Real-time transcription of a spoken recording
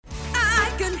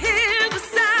can hear the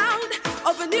sound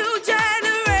of a new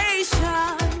generation.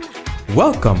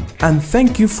 Welcome and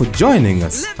thank you for joining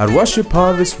us. At Worship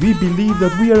Harvest, we believe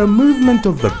that we are a movement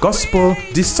of the gospel,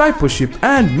 discipleship,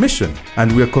 and mission.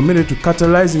 And we are committed to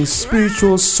catalyzing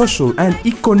spiritual, social, and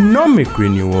economic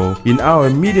renewal in our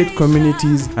immediate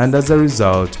communities and, as a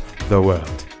result, the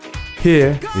world.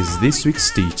 Here is this week's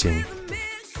teaching.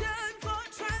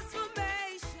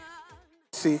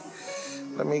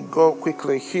 Let me go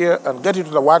quickly here and get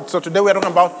into the word. So today we're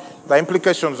talking about the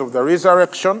implications of the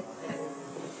resurrection.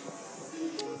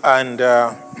 And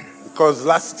because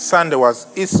last Sunday was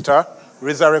Easter,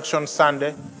 Resurrection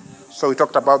Sunday, so we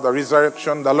talked about the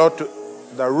resurrection, the road to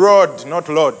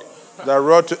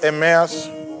Emmaus.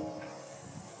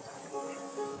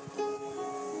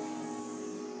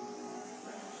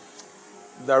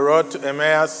 The road to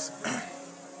Emmaus.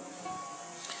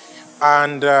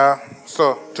 And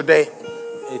so today,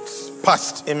 it's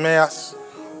past Emmaus,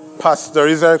 past the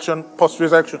resurrection,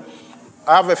 post-resurrection.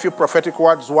 I have a few prophetic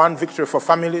words. One, victory for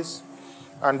families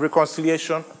and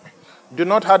reconciliation. Do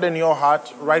not harden your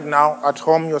heart. Right now, at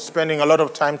home, you're spending a lot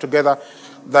of time together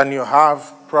than you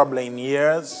have probably in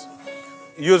years.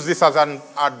 Use this as an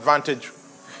advantage.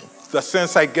 The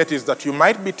sense I get is that you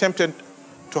might be tempted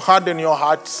to harden your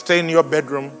heart, stay in your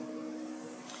bedroom,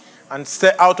 and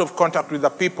stay out of contact with the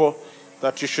people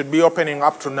that you should be opening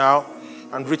up to now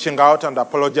and reaching out and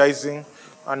apologizing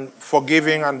and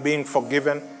forgiving and being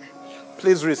forgiven.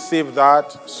 Please receive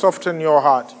that. Soften your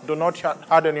heart. Do not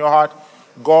harden your heart.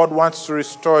 God wants to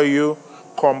restore you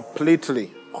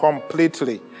completely.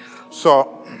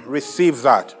 So receive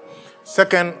that.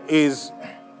 Second is,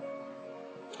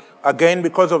 again,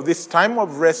 because of this time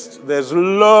of rest, there's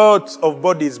lots of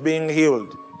bodies being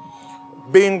healed,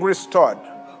 being restored.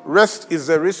 Rest is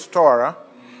a restorer.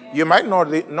 You might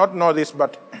not know this,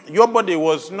 but your body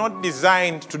was not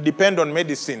designed to depend on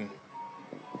medicine,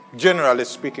 generally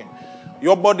speaking.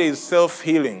 Your body is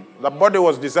self-healing. The body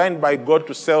was designed by God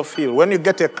to self-heal. When you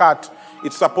get a cut,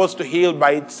 it's supposed to heal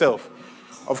by itself.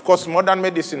 Of course, modern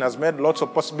medicine has made lots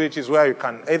of possibilities where you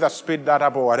can either speed that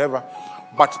up or whatever,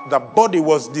 but the body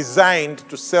was designed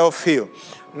to self-heal.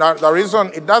 Now, the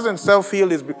reason it doesn't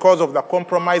self-heal is because of the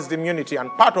compromised immunity, and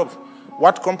part of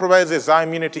what compromises our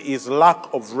immunity is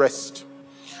lack of rest.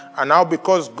 And now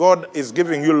because God is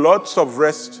giving you lots of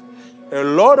rest, a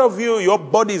lot of you, your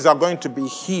bodies are going to be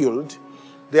healed.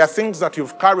 There are things that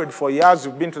you've carried for years.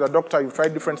 You've been to the doctor, you've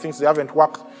tried different things, they haven't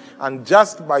worked. And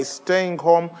just by staying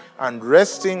home and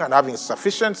resting and having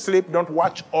sufficient sleep, don't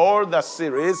watch all the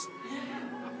series.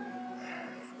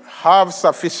 Have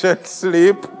sufficient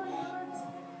sleep.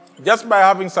 Just by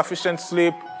having sufficient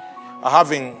sleep,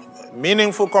 having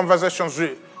meaningful conversations,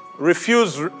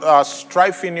 refuse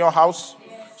strife in your house.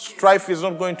 Strife is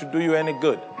not going to do you any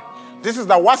good. This is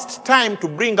the worst time to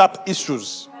bring up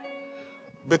issues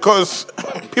because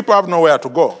people have nowhere to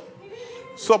go.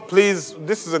 So please,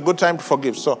 this is a good time to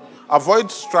forgive. So avoid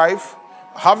strife,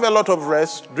 have a lot of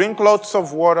rest, drink lots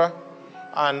of water,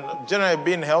 and generally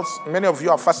be in health. Many of you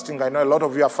are fasting. I know a lot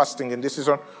of you are fasting in this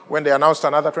season. When they announced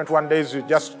another 21 days, you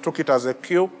just took it as a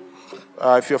cue.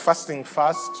 If you're fasting,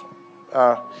 fast.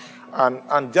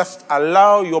 And just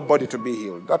allow your body to be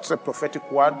healed. That's a prophetic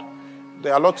word.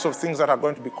 There are lots of things that are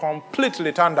going to be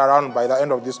completely turned around by the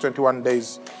end of these 21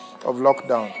 days of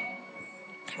lockdown.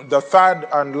 The third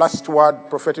and last word,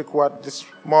 prophetic word this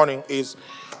morning is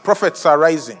prophets are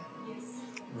rising.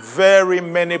 Very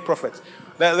many prophets.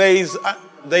 There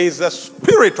is a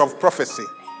spirit of prophecy.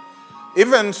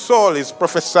 Even Saul is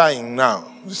prophesying now.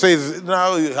 He says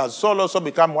now has Saul also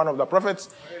become one of the prophets?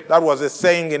 That was a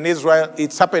saying in Israel.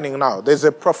 It's happening now. There's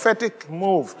a prophetic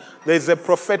move. There's a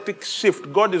prophetic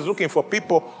shift. God is looking for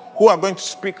people who are going to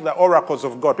speak the oracles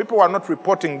of God. People who are not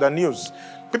reporting the news.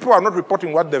 People who are not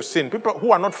reporting what they've seen. People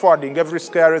who are not forwarding every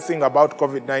scary thing about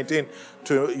COVID-19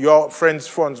 to your friends'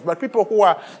 phones. But people who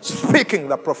are speaking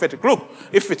the prophetic. Look,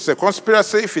 if it's a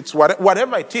conspiracy, if it's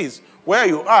whatever it is, where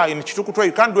you are in Chitukutwe,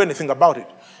 you can't do anything about it.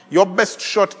 Your best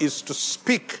shot is to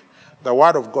speak the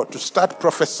word of God, to start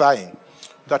prophesying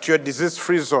that you're a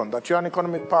disease-free zone, that you're an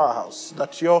economic powerhouse,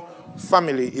 that your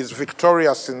family is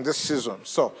victorious in this season.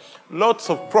 So lots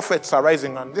of prophets are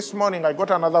rising. And this morning I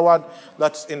got another word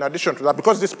that's in addition to that.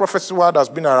 Because this prophecy word has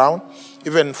been around,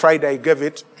 even Friday I gave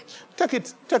it. Take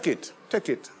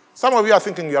it. Some of you are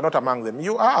thinking you are not among them.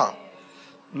 You are.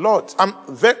 Lots.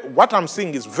 What I'm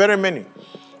seeing is very many.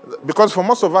 Because for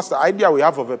most of us, the idea we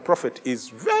have of a prophet is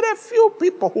very few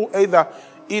people who either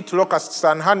eat locusts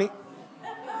and honey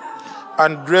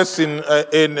and dress in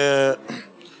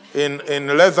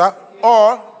leather,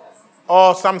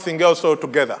 or something else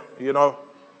altogether.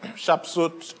 Sharp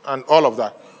suit and all of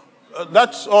that.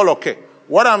 That's all okay.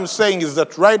 What I'm saying is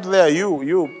that right there, you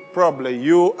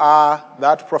are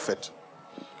that prophet.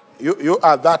 You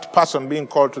are that person being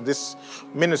called to this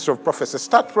ministry of prophecy.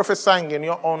 Start prophesying in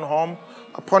your own home,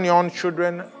 upon your own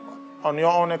children, on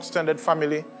your own extended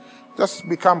family. Just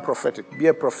become prophetic. Be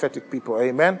a prophetic people.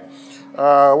 Amen.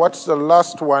 What's the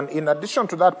last one? In addition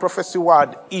to that prophecy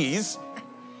word is,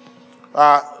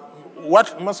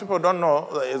 what most people don't know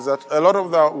is that a lot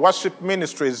of the worship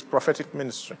ministry is prophetic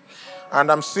ministry.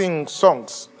 And I'm seeing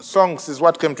songs. Songs is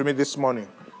what came to me this morning.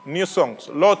 New songs.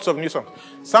 Lots of new songs.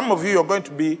 Some of you are going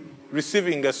to be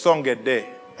receiving a song a day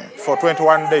for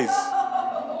 21 days.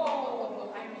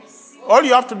 All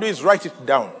you have to do is write it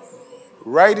down.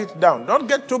 Write it down. Don't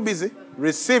get too busy.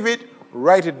 Receive it,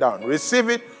 write it down. Receive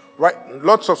it, write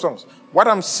lots of songs. What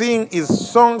I'm seeing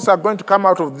is songs are going to come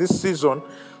out of this season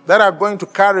that are going to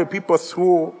carry people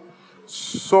through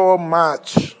so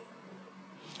much.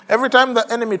 Every time the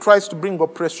enemy tries to bring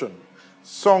oppression,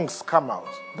 songs come out.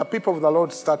 The people of the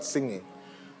Lord start singing.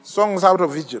 Songs out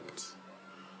of Egypt.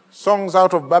 Songs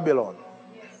out of Babylon.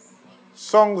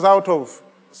 Songs out of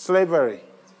slavery.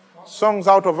 Songs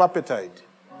out of appetite.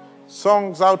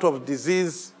 Songs out of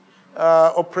disease,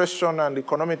 oppression, and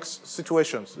economic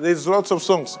situations. There's lots of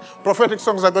songs. Prophetic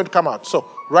songs are going to come out. So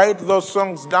write those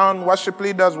songs down. Worship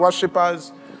leaders,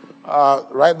 worshipers,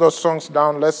 write those songs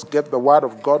down. Let's get the word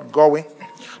of God going.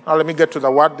 Now let me get to the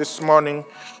word this morning.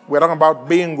 We're talking about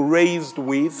being raised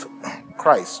with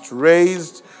Christ.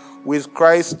 Raised with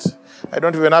Christ. I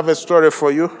don't even have a story for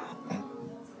you.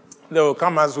 They will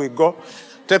come as we go.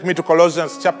 Take me to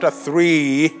Colossians chapter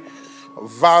 3,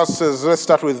 verses. Let's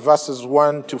start with verses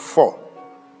 1 to 4.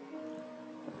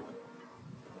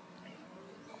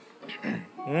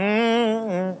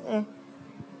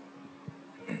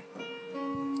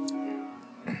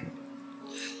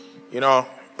 You know,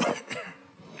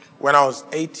 when I was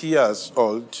 8 years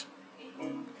old,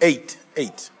 80,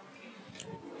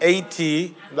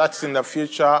 that's in the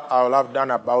future, I will have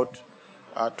done about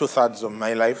 2/3 of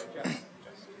my life.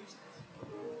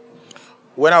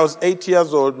 When I was 8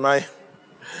 years old, my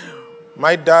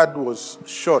dad was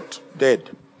shot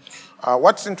dead.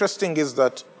 What's interesting is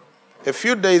that a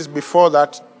few days before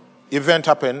that event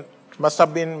happened, it must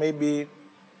have been maybe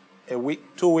a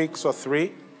week, 2 weeks or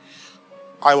 3,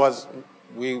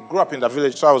 we grew up in the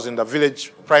village, so I was in the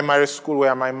village primary school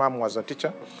where my mom was a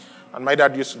teacher, and my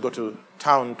dad used to go to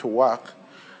town to work.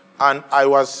 And I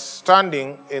was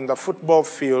standing in the football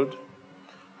field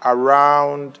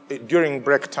during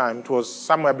break time. It was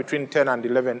somewhere between 10 and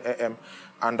 11 a.m.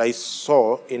 And I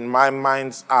saw in my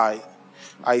mind's eye,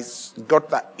 I got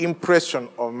the impression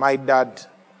of my dad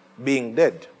being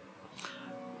dead.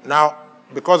 Now,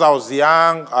 because I was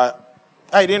young, I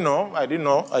didn't know.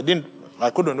 I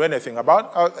couldn't do anything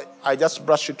about it. I just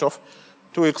brushed it off.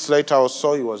 2 weeks later, I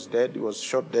saw he was dead. He was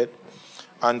shot dead.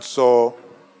 And so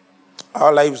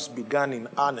our lives began in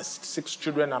earnest. 6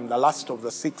 children. I'm the last of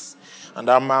the 6. And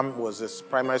our mom was a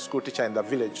primary school teacher in the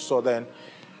village. So then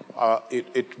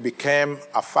it became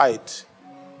a fight.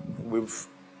 We've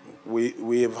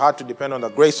had to depend on the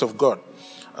grace of God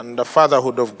and the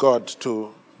fatherhood of God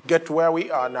to get where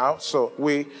we are now. So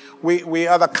we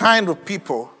are the kind of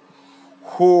people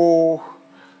who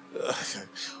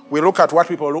we look at what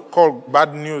people call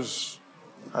bad news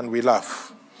and we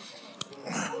laugh.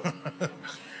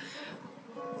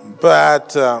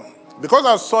 But because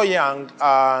I was so young,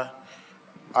 I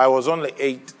was only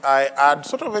 8, I had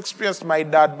sort of experienced my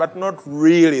dad, but not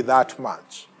really that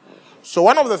much. So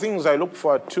one of the things I look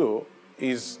forward to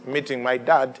is meeting my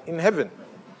dad in heaven.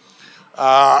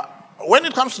 When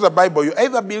it comes to the Bible, you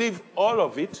either believe all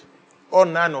of it or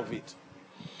none of it.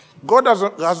 God has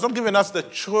not given us the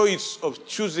choice of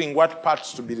choosing what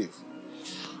parts to believe.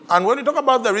 And when we talk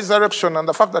about the resurrection and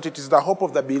the fact that it is the hope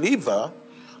of the believer,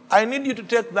 I need you to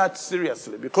take that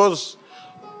seriously, because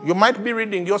you might be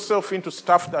reading yourself into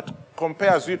stuff that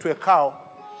compares you to a cow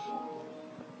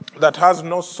that has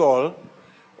no soul,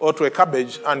 or to a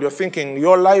cabbage, and you're thinking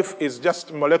your life is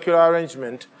just molecular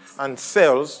arrangement and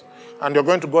cells, and you're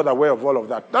going to go the way of all of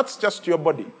that. That's just your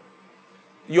body.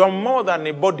 You're more than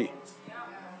a body.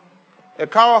 A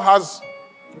cow has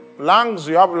lungs,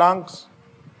 you have lungs.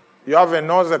 You have a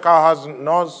nose, a cow has a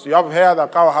nose. You have hair, the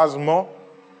cow has more.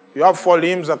 You have 4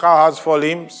 limbs, the cow has 4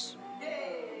 limbs.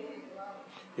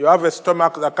 You have a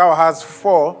stomach, the cow has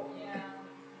 4.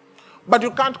 But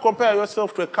you can't compare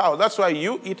yourself to a cow. That's why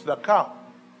you eat the cow.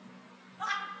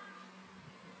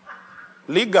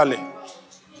 Legally,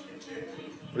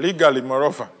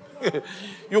 moreover.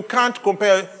 You can't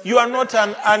compare. You are not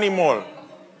an animal.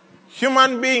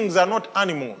 Human beings are not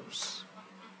animals.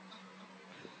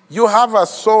 You have a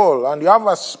soul and you have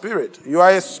a spirit. You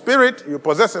are a spirit, you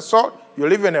possess a soul, you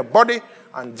live in a body,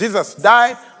 and Jesus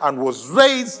died and was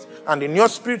raised, and in your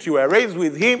spirit you were raised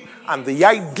with him, and the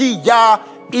idea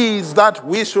is that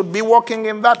we should be walking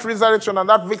in that resurrection and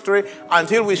that victory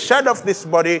until we shed off this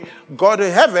body, go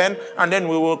to heaven, and then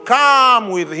we will come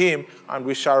with him and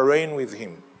we shall reign with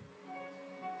him.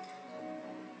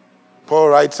 Paul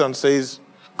writes and says,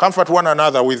 comfort one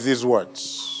another with these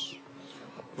words.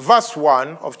 Verse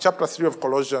 1 of chapter 3 of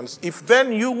Colossians, if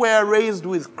then you were raised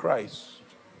with Christ,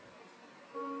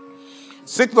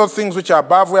 seek those things which are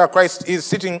above where Christ is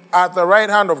sitting at the right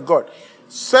hand of God.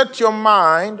 Set your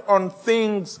mind on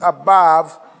things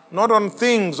above, not on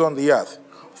things on the earth.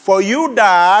 For you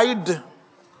died,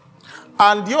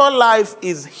 and your life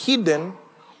is hidden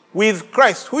with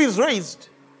Christ, who is raised.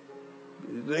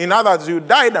 In other words, you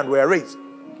died and were raised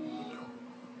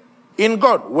in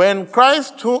God. When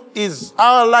Christ, who is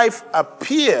our life,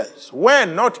 appears,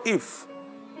 when, not if,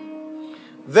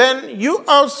 then you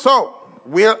also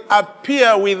will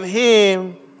appear with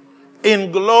him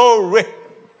in glory.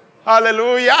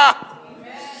 Hallelujah.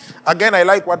 Amen. Again, I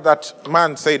like what that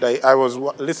man said. I was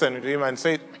listening to him and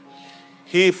said,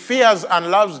 he fears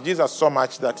and loves Jesus so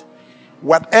much that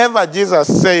whatever Jesus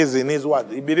says in his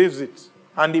word, he believes it.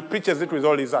 And he preaches it with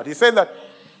all his heart. He said that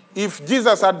if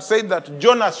Jesus had said that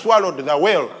Jonah swallowed the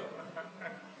whale,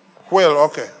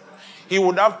 he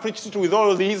would have preached it with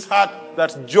all his heart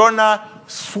that Jonah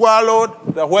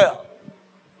swallowed the whale,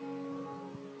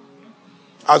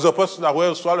 as opposed to the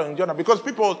whale swallowing Jonah. Because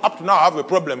people up to now have a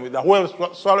problem with the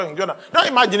whale swallowing Jonah. Now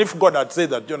imagine if God had said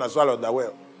that Jonah swallowed the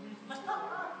whale.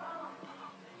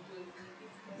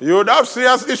 You would have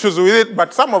serious issues with it,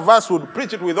 but some of us would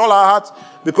preach it with all our hearts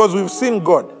because we've seen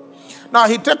God. Now,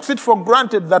 he takes it for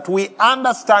granted that we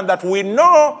understand, that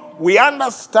we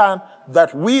understand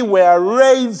that we were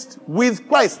raised with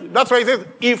Christ. That's why he says,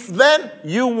 if then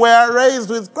you were raised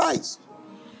with Christ.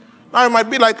 Now, it might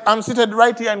be like, I'm seated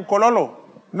right here in Kololo,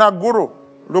 Naguru,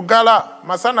 Lugala,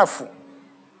 Masanafu,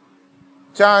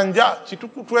 Chanja,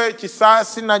 Chitukutwe,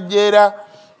 Chisasi, Najera,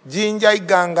 Jinja,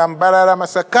 Iganga, Mbarara,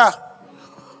 Masaka.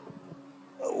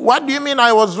 What do you mean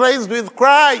I was raised with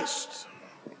Christ?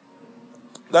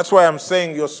 That's why I'm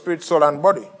saying your spirit, soul, and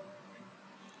body.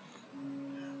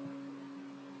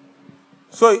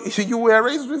 So you were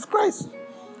raised with Christ.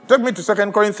 Take me to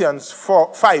 2 Corinthians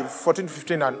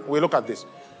 5:14-15, and we look at this.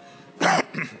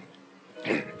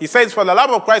 He says, for the love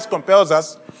of Christ compels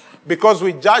us, because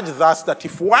we judge thus that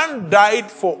if one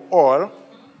died for all,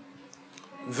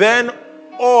 then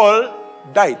all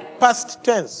died. Past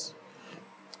tense.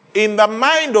 In the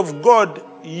mind of God,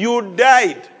 you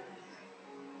died.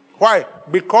 Why?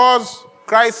 Because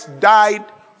Christ died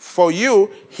for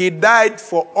you. He died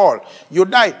for all. You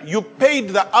died. You paid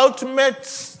the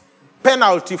ultimate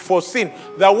penalty for sin.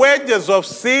 The wages of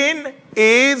sin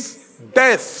is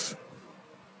death.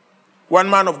 One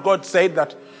man of God said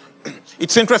that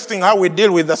it's interesting how we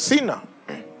deal with the sinner.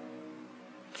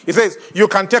 He says, you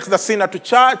can take the sinner to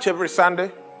church every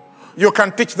Sunday. You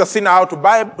can teach the sinner how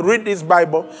to read his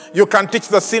Bible. You can teach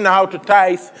the sinner how to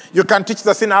tithe. You can teach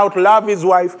the sinner how to love his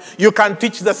wife. You can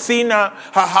teach the sinner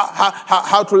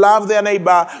how to love their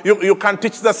neighbor. You can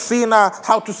teach the sinner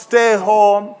how to stay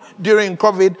home during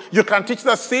COVID. You can teach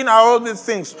the sinner all these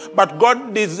things. But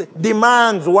God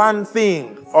demands one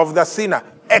thing of the sinner: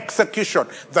 execution.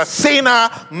 The sinner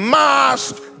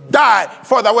must die,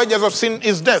 for the wages of sin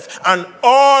is death. And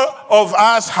all of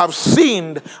us have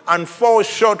sinned and fall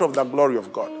short of the glory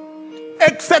of God.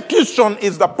 Execution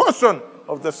is the portion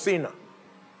of the sinner.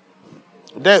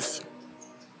 Death.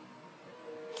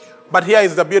 But here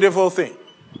is the beautiful thing.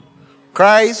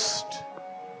 Christ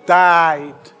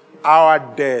died our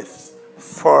death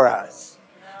for us,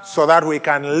 so that we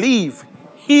can live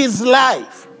his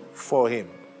life for him.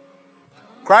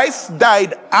 Christ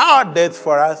died our death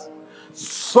for us,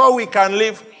 so we can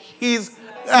live his...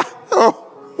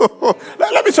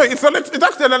 Let me show you. It's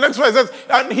actually the next verse. It says,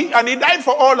 and he died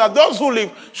for all, that those who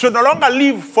live should no longer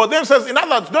live for themselves. In other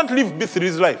words, don't live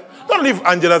B3's life. Don't live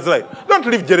Angela's life. Don't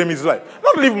live Jeremy's life.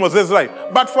 Don't live Moses' life.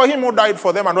 But for him who died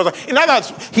for them and was... In other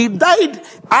words, he died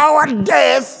our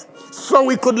death so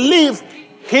we could live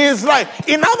his life.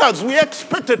 In other words, we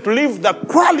expected to live the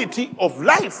quality of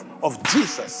life of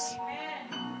Jesus.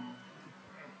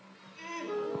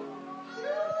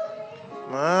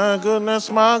 My goodness,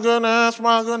 my goodness,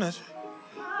 my goodness.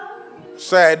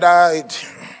 So I died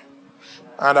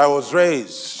and I was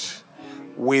raised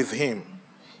with him.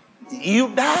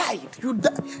 You died. You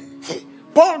died. Hey,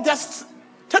 Paul just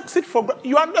takes it for granted.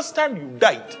 You understand, you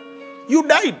died. You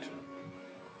died.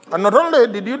 And not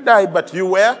only did you die, but you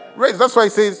were raised. That's why he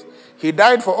says, He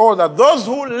died for all that those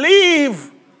who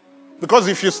live, because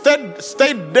if you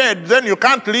stayed dead, then you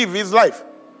can't live his life.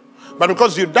 But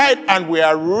because you died and we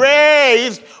are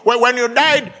raised, when you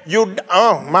died,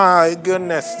 oh my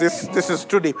goodness, this is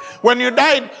too deep. When you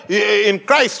died in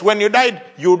Christ,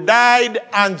 you died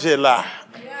Angela.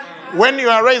 When you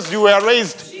are raised, you were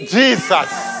raised Jesus.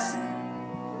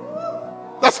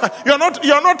 That's you're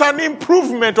not an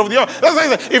improvement of the other. That's why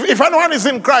I say, if anyone is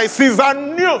in Christ, he's a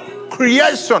new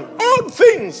creation. All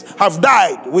things have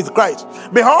died with Christ.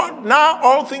 Behold, now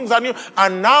all things are new,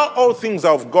 and now all things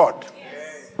are of God.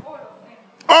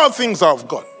 All things are of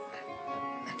God.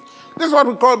 This is what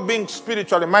we call being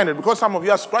spiritually minded, because some of you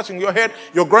are scratching your head,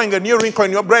 you're growing a new wrinkle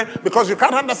in your brain, because you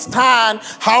can't understand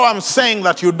how I'm saying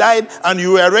that you died and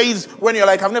you were raised when you're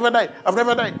like, I've never died.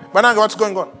 But now what's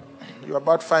going on? You're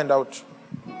about to find out.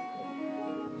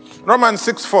 Romans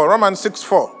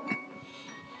 6:4.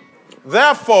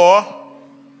 Therefore,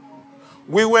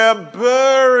 we were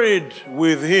buried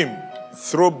with him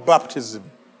through baptism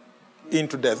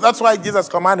into death. That's why Jesus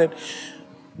commanded,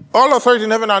 all authority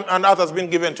in heaven and earth has been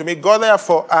given to me. Go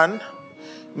therefore and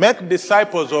make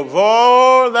disciples of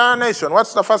all the nations.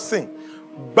 What's the first thing?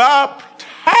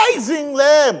 Baptizing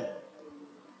them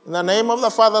in the name of the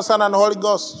Father, Son, and Holy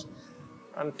Ghost,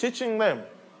 and teaching them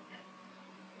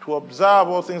to observe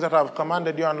all things that I have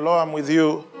commanded you, and lo, I'm with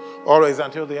you always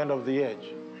until the end of the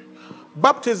age.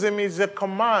 Baptism is a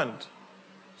command.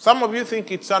 Some of you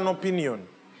think it's an opinion.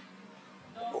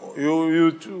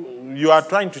 You are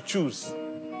trying to choose.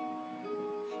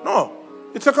 No,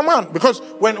 it's a command. Because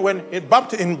when in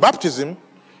baptism,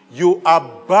 you are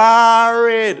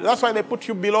buried. That's why they put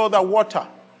you below the water.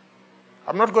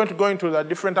 I'm not going to go into the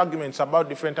different arguments about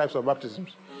different types of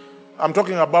baptisms. I'm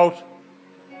talking about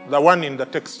the one in the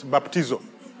text, baptizo,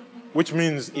 which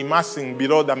means immersing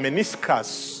below the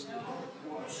meniscus.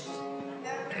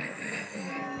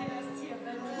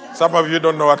 Some of you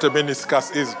don't know what a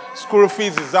meniscus is. School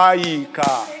fees is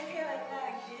aika.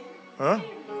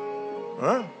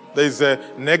 There's a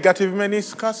negative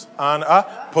meniscus and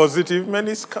a positive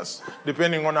meniscus,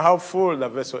 depending on how full the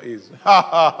vessel is.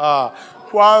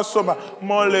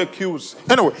 Molecules.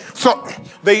 Anyway, so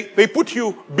they put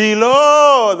you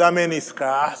below the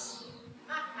meniscus.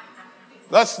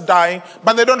 That's dying,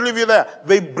 but they don't leave you there.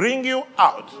 They bring you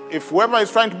out. If whoever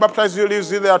is trying to baptize you leaves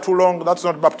you there too long, that's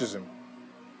not baptism.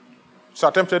 It's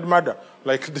attempted murder,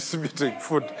 like distributing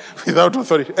food without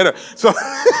authority. Anyway, so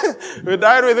we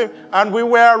died with him and we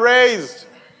were raised.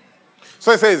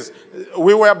 So it says,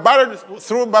 we were buried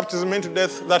through baptism into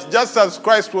death, that just as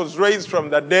Christ was raised from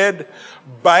the dead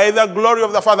by the glory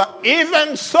of the Father,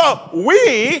 even so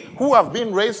we, who have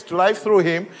been raised to life through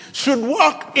him, should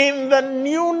walk in the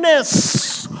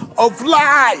newness of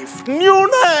life.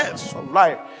 Newness of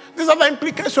life. These are the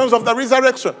implications of the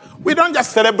resurrection. We don't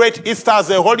just celebrate Easter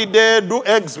as a holiday, do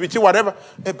eggs, which whatever.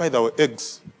 Hey, by the way,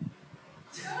 eggs.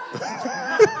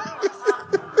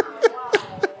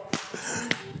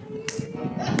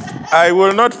 I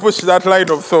will not push that line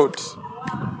of thought.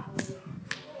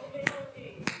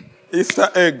 Easter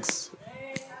eggs.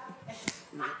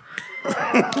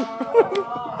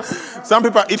 Some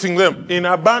people are eating them in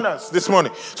abundance this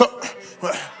morning. So,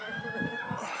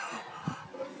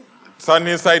 it's an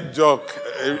inside joke.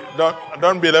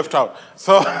 Don't be left out.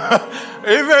 So,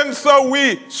 even so,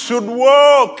 we should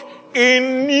walk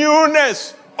in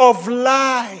newness of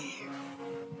life.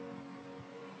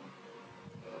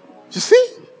 You see?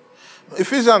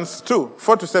 Ephesians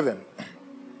 2:4-7.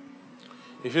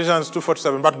 Ephesians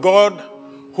 2:4-7. But God,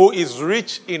 who is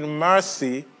rich in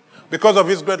mercy, because of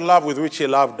his great love with which he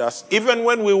loved us, even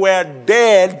when we were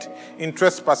dead in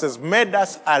trespasses, made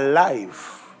us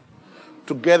alive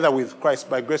together with Christ.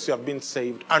 By grace you have been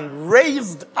saved, and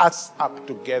raised us up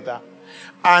together,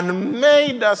 and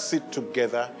made us sit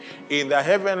together in the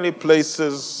heavenly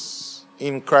places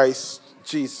in Christ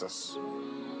Jesus.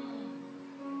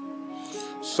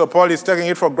 So Paul is taking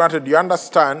it for granted. You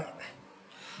understand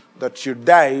that you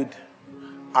died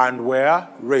and were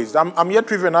raised. I'm yet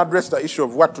to even address the issue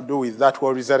of what to do with that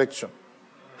whole resurrection.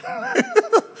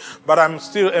 But I'm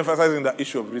still emphasizing the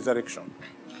issue of resurrection.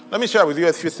 Let me share with you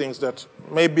a few things that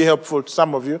may be helpful to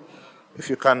some of you, if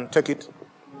you can take it.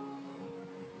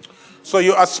 So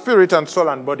you are spirit and soul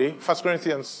and body. 1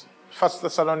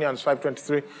 Thessalonians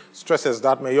 5:23 stresses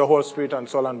that. May your whole spirit and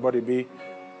soul and body be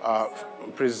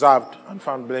preserved and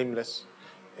found blameless.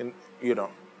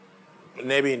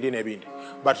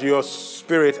 But your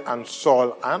spirit and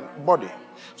soul and body.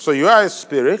 So you are a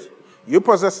spirit, you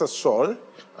possess a soul,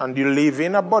 and you live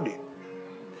in a body.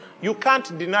 You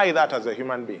can't deny that as a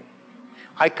human being.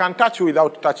 I can touch you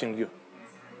without touching you.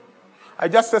 I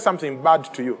just say something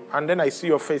bad to you, and then I see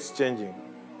your face changing.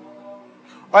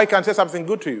 Or I can say something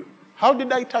good to you. How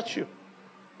did I touch you?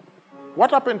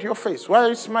 What happened to your face? Why are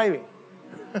you smiling?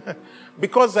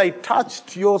 Because I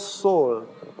touched your soul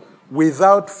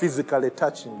without physically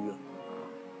touching you.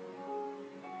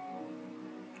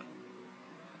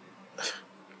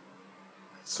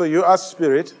 So you are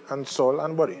spirit and soul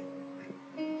and body.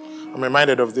 I'm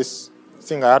reminded of this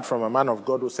thing I heard from a man of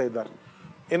God who said that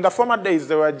in the former days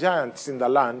there were giants in the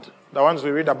land, the ones we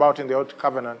read about in the Old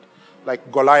Covenant,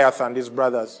 like Goliath and his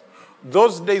brothers.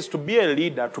 Those days, to be a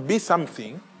leader, to be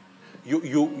something,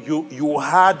 you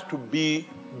had to be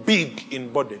big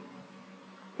in body.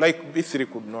 Like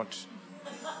B3 could not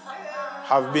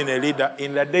have been a leader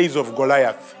in the days of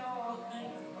Goliath.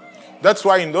 That's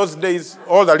why in those days,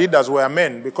 all the leaders were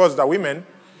men, because the women,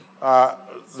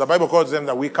 the Bible calls them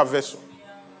the weaker vessel.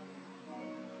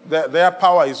 Their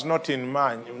power is not in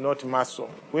man, not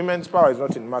muscle. Women's power is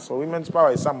not in muscle. Women's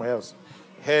power is somewhere else.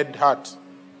 Head, heart.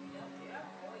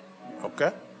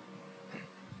 Okay?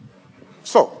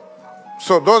 So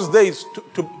those days,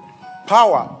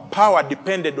 power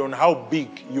depended on how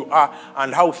big you are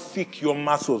and how thick your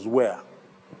muscles were.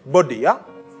 Body, yeah?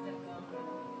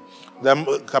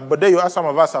 The day you are, some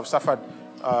of us have suffered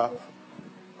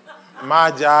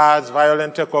mergers,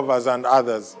 violent takeovers, and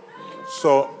others.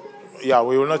 So, yeah,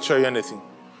 we will not show you anything.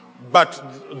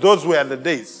 But those were the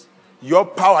days. Your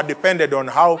power depended on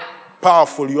how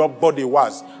powerful your body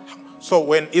was. So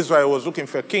when Israel was looking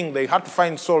for a king, they had to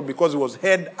find Saul because he was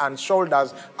head and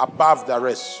shoulders above the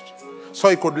rest. So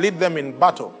he could lead them in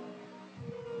battle.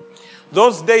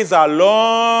 Those days are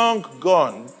long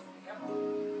gone.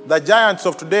 The giants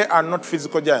of today are not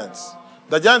physical giants.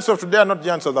 The giants of today are not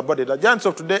giants of the body. The giants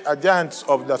of today are giants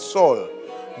of the soul,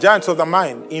 giants of the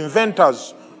mind,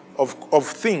 inventors of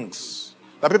things.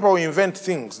 The people who invent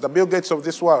things, the Bill Gates of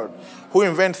this world, who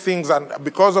invent things, and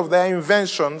because of their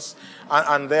inventions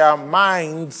and their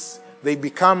minds, they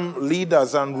become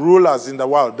leaders and rulers in the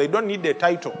world. They don't need a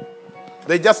title.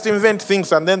 They just invent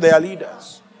things and then they are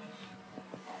leaders.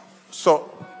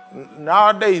 So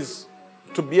nowadays,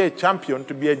 to be a champion,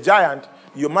 to be a giant,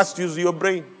 you must use your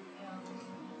brain.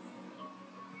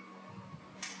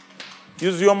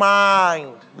 Use your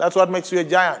mind. That's what makes you a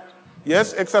giant.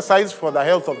 Yes, exercise for the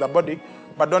health of the body,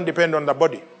 but don't depend on the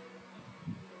body.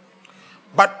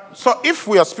 But so if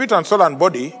we are spirit and soul and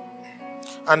body,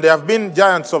 and there have been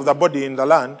giants of the body in the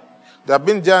land, there have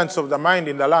been giants of the mind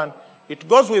in the land, it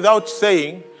goes without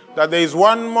saying that there is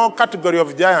one more category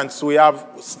of giants we are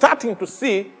starting to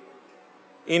see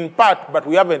in part, but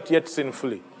we haven't yet seen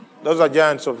fully. Those are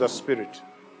giants of the spirit.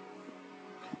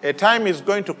 A time is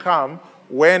going to come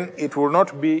when it will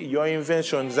not be your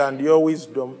inventions and your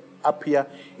wisdom up here.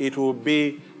 It will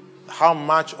be how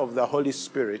much of the Holy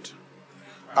Spirit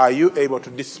are you able to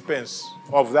dispense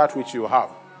of that which you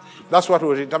have. That's what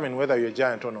will determine whether you're a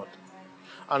giant or not.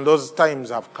 And those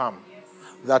times have come.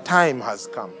 The time has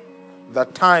come. The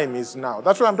time is now.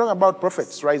 That's what I'm talking about,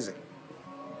 prophets rising.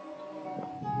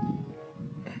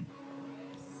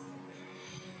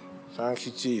 Thank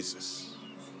you, Jesus.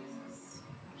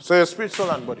 So your spirit, soul,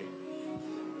 and body.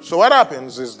 So what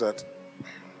happens is that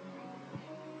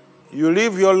you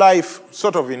live your life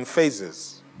sort of in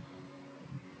phases.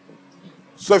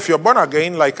 So if you're born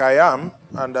again, like I am,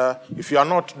 and if you are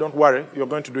not, don't worry, you're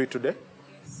going to do it today.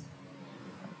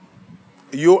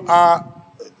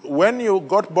 When you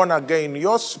got born again,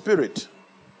 your spirit,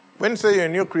 when you say you're a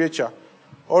new creature,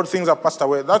 all things have passed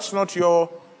away, that's not your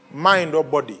mind or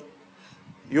body.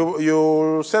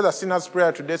 You say the sinner's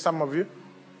prayer today, some of you,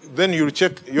 then you'll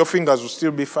check, your fingers will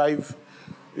still be 5,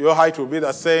 your height will be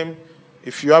the same.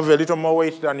 If you have a little more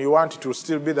weight than you want, it will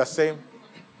still be the same.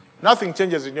 Nothing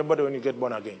changes in your body when you get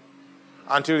born again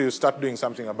until you start doing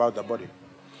something about the body.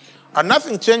 And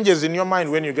nothing changes in your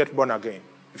mind when you get born again.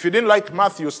 If you didn't like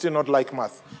math, you still not like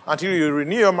math until you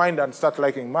renew your mind and start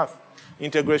liking math.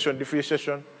 Integration,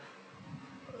 differentiation,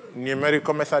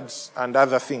 numerical methods, and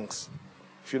other things.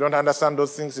 If you don't understand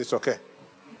those things, it's okay.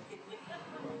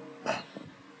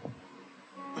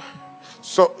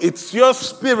 So it's your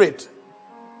spirit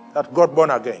that got born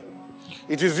again.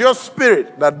 It is your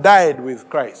spirit that died with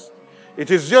Christ. It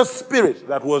is your spirit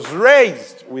that was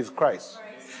raised with Christ.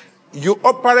 You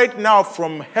operate now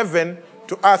from heaven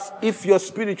to earth if you're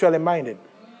spiritually minded.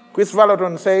 Chris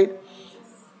Vallotton said,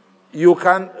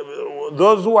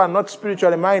 those who are not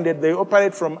spiritually minded, they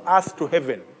operate from earth to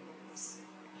heaven.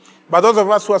 But those of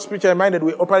us who are spiritually minded,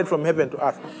 we operate from heaven to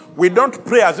earth. We don't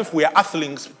pray as if we are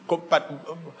earthlings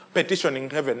petitioning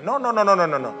heaven.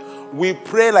 No. We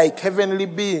pray like heavenly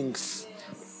beings,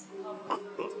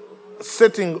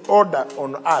 setting order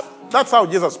on earth. That's how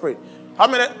Jesus prayed. How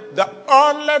many? The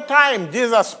only time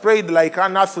Jesus prayed like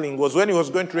an earthling was when he was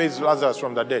going to raise Lazarus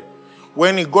from the dead.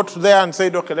 When he got there and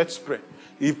said, okay, let's pray.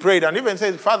 He prayed and even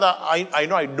said, Father, I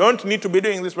know I don't need to be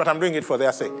doing this, but I'm doing it for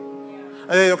their sake. And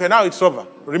they said, okay, now it's over.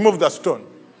 Remove the stone.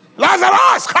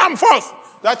 Lazarus, come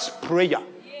forth. That's prayer.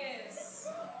 Yes.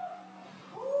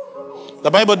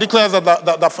 The Bible declares that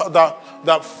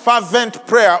the fervent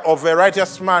prayer of a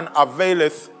righteous man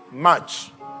availeth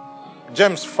much.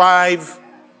 James 5,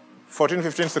 14,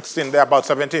 15, 16, there about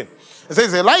 17. It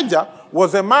says Elijah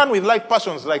was a man with like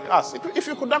passions like us. If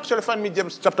you could actually find me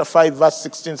James chapter 5, verse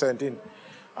 16, 17.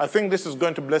 I think this is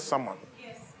going to bless someone.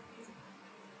 Yes.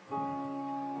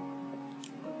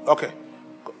 Okay.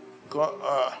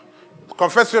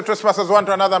 Confess your trespasses one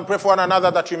to another and pray for one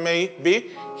another that you may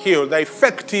be healed. The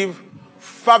effective,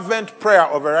 fervent prayer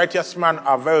of a righteous man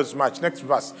avails much. Next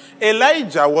verse.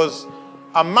 Elijah was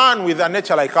a man with a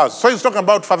nature like ours. So he's talking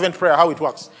about fervent prayer, how it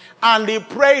works. And he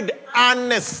prayed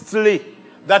earnestly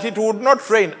that it would not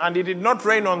rain, and it did not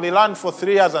rain on the land for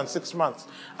 3 years and 6 months.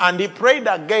 And he prayed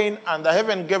again, and the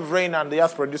heaven gave rain, and the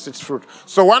earth produced its fruit.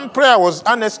 So one prayer was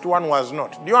earnest, one was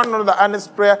not. Do you want to know the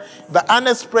earnest prayer? The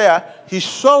earnest prayer, he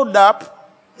showed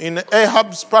up in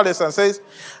Ahab's palace and says,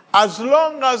 as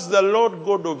long as the Lord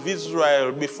God of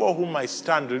Israel, before whom I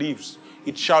stand, lives,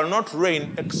 it shall not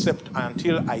rain except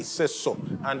until I say so.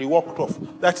 And he walked off.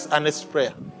 That's earnest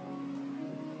prayer.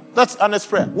 That's earnest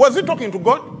prayer. Was he talking to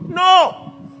God?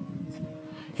 No.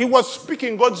 He was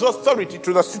speaking God's authority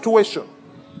to the situation,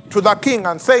 to the king,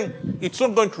 and saying, it's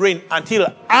not going to rain until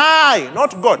I,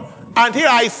 not God, until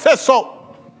I say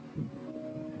so.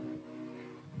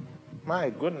 My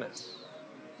goodness.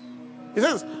 He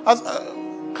says,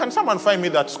 can someone find me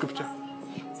that scripture?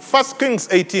 1 Kings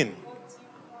 18.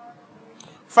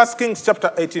 1 Kings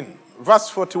chapter 18, verse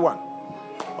 41.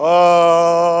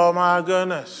 Oh my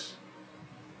goodness.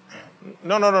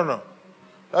 No.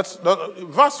 That's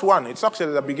verse 1. It's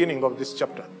actually the beginning of this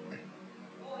chapter.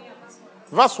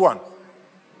 Verse 1.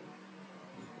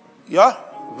 Yeah?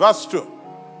 Verse 2.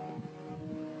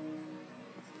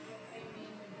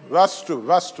 Verse 2.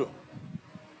 Verse 2.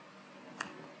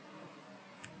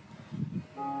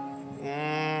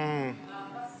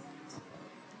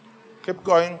 Keep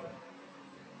going.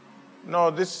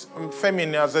 No, this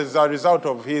feminine is a result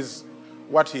of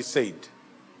what he said.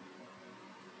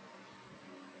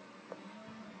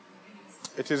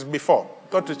 It is before.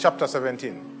 Go to chapter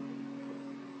 17.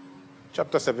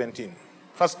 Chapter 17.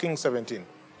 1 Kings 17.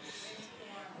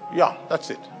 Yeah,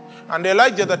 that's it. And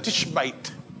Elijah the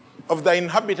Tishbite of the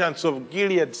inhabitants of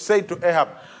Gilead said to Ahab,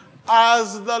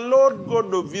 as the Lord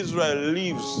God of Israel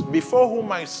lives, before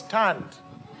whom I stand,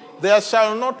 there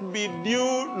shall not be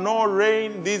dew nor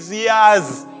rain these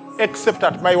years, except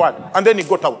at my word. And then he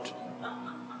got out.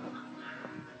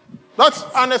 That's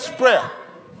earnest prayer.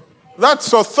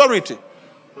 That's authority.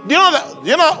 Do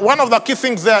you know one of the key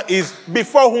things there is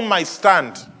before whom I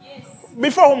stand. Yes.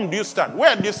 Before whom do you stand?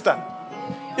 Where do you stand?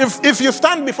 If you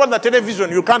stand before the television,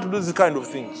 you can't do these kind of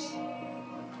things.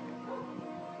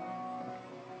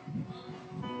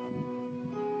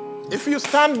 If you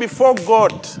stand before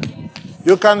God,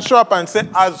 you can show up and say,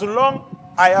 as long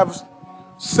I have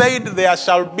said there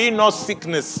shall be no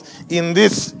sickness in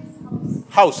this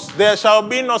house, there shall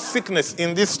be no sickness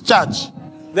in this church,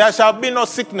 there shall be no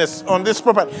sickness on this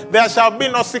property, there shall be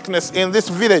no sickness in this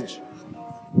village,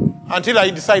 until I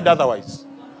decide otherwise.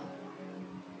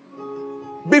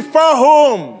 Before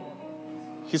whom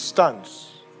he stands.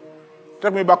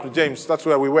 Take me back to James, that's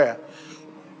where we were.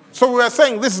 So we were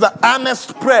saying this is the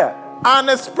earnest prayer.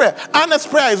 Earnest prayer. Earnest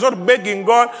prayer is not begging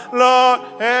God, Lord,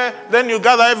 then you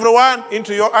gather everyone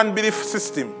into your unbelief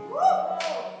system.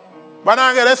 But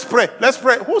now let's pray. Let's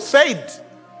pray. Who said?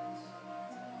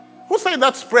 Who said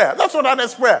that's prayer? That's not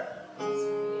earnest prayer.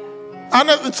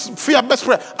 It's fear-based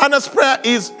prayer. Earnest prayer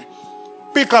is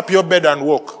pick up your bed and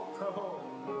walk.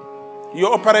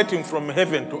 You're operating from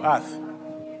heaven to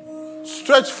earth.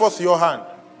 Stretch forth your hand.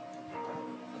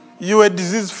 You're a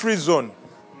disease-free zone.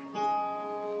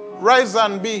 Rise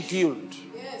and be healed.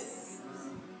 Yes.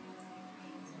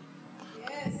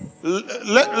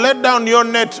 Let down your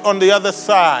net on the other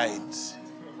side.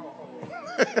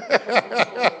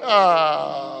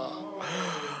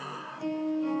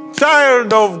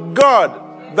 Child of God,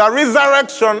 the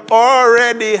resurrection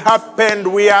already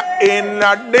happened. We are in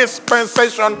a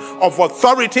dispensation of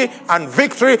authority and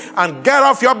victory. And get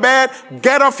off your bed,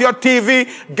 get off your TV,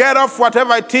 get off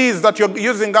whatever it is that you're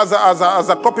using as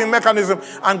a coping mechanism,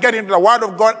 and get into the Word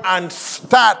of God and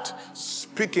start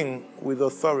speaking with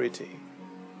authority.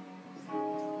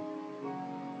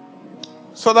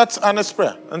 So that's earnest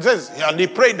prayer. And says, and he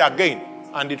prayed again.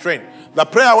 and he trained. The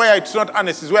prayer where it's not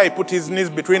honest is where he put his knees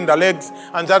between the legs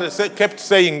and kept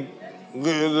saying,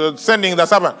 sending the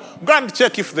servant, go and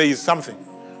check if there is something.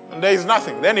 And there is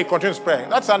nothing. Then he continues praying.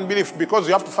 That's unbelief, because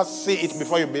you have to first see it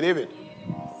before you believe it.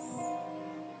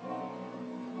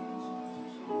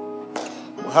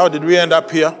 How did we end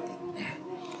up here?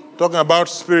 Talking about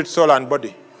spirit, soul, and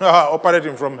body.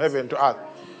 Operating from heaven to earth.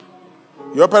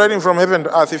 You're operating from heaven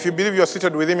to earth. If you believe you're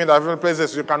seated with him in the heavenly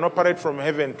places, you can operate from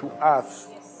heaven to earth.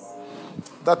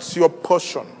 That's your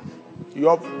portion.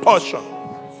 Your portion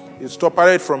is to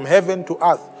operate from heaven to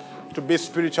earth. To be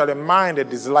spiritually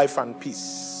minded is life and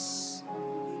peace.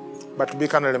 But to be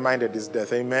carnally minded is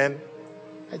death. Amen?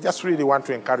 I just really want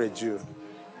to encourage you.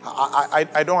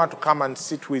 I don't want to come and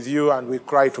sit with you and we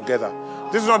cry together.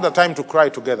 This is not the time to cry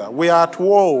together. We are at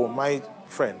war, my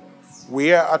friend.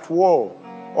 We are at war.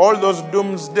 All those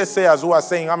doomsday sayers who are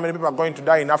saying how many people are going to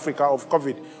die in Africa of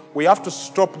COVID, we have to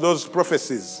stop those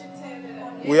prophecies.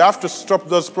 We have to stop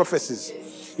those prophecies.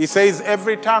 He says,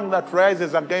 every tongue that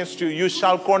rises against you, you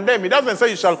shall condemn. He doesn't say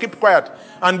you shall keep quiet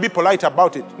and be polite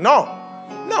about it. No.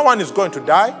 No one is going to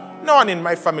die. No one in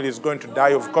my family is going to die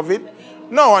of COVID.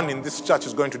 No one in this church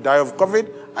is going to die of COVID.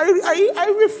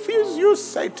 I refuse you,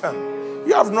 Satan.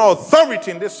 You have no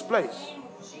authority in this place.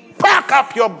 Pack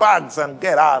up your bags and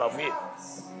get out of here.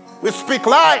 We speak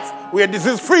life. We are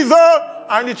disease-free zone,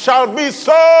 and it shall be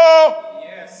so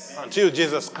until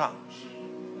Jesus comes.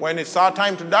 When it's our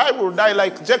time to die, we'll die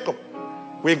like Jacob.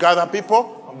 We gather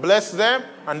people, bless them,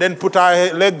 and then put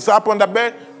our legs up on the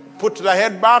bed, put the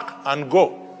head back, and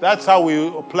go. That's how we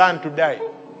plan to die.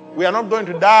 We are not going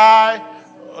to die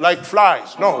like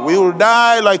flies. No, we will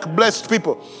die like blessed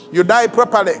people. You die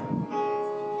properly.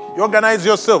 You organize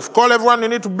yourself. Call everyone you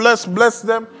need to bless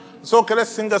them. It's okay, let's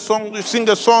sing a song. You sing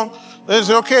a song. Then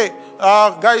say, okay,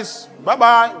 guys,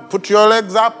 bye-bye. Put your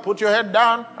legs up, put your head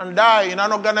down, and die in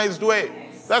an organized way.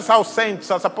 That's how saints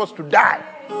are supposed to die.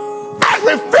 I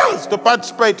refuse to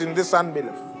participate in this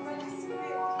unbelief.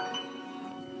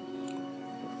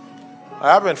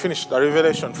 I haven't finished the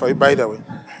revelation for you, by the way.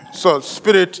 So,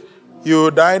 spirit,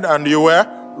 you died and you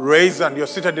were raised and you're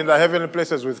seated in the heavenly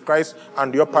places with Christ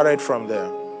and you operate from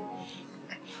there.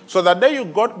 So the day you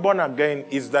got born again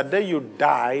is the day you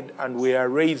died and were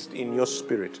raised in your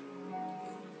spirit.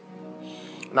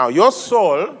 Now, your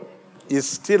soul is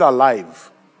still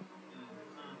alive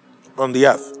on the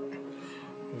earth.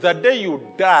 The day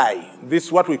you die, this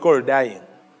is what we call dying.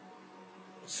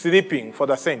 Sleeping for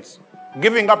the saints.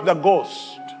 Giving up the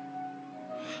ghost.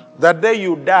 The day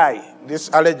you die, this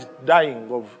alleged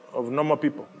dying of normal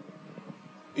people,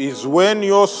 is when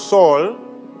your soul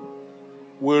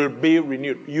will be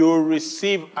renewed. You will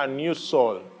receive a new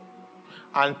soul.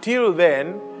 Until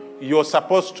then, you're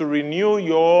supposed to renew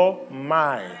your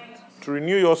mind, to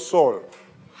renew your soul.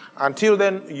 Until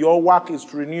then, your work is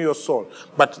to renew your soul.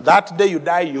 But that day you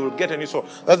die, you will get a new soul.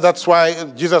 That's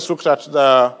why Jesus looked at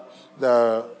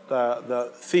the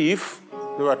thief.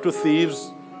 There were two thieves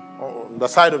on the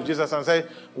side of Jesus and said,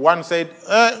 one said,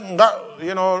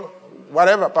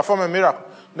 whatever, perform a miracle.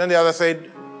 Then the other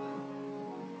said,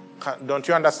 don't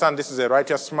you understand this is a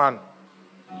righteous man?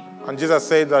 And Jesus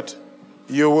said that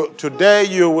today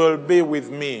you will be with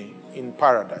me in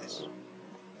paradise.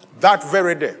 That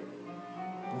very day,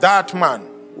 that man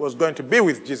was going to be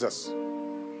with Jesus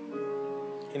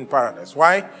in paradise.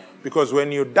 Why? Because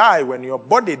when you die, when your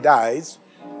body dies,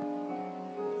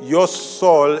 your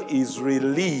soul is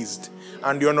released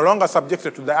and you're no longer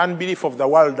subjected to the unbelief of the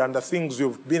world and the things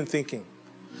you've been thinking.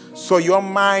 So your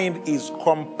mind is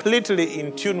completely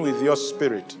in tune with your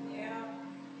spirit.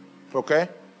 Okay?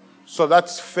 So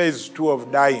that's phase 2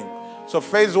 of dying. So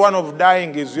phase 1 of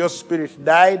dying is your spirit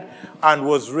died and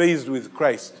was raised with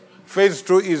Christ. Phase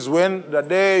 2 is when the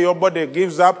day your body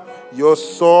gives up, your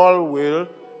soul will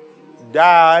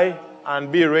die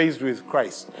and be raised with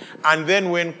Christ. And then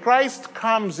when Christ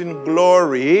comes in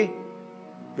glory,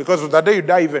 because the day you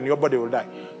die, even your body will die,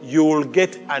 you will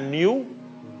get a new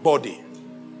body.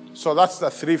 So that's the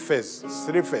 3 phase.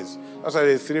 3 phase. That's why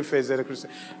there's 3 phases.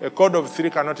 A code of 3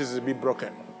 cannot easily be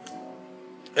broken.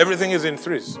 Everything is in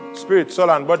 3s. Spirit, soul,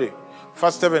 and body.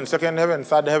 First heaven, second heaven,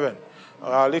 third heaven.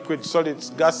 Liquid, solids,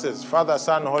 gases. Father,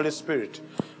 Son, Holy Spirit.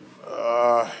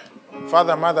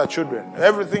 Father, Mother, children.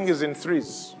 Everything is in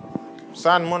 3s.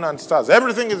 Sun, moon, and stars.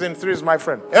 Everything is in 3s, my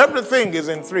friend. Everything is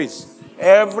in 3s.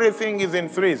 Everything is in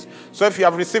 3s. So if you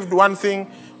have received one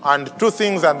thing and 2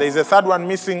 things and there is a third one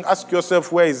missing, ask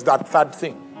yourself, where is that third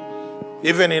thing?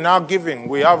 Even in our giving,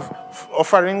 we have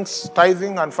offerings,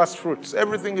 tithing, and first fruits.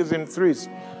 Everything is in 3s.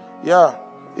 Yeah.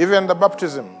 Even the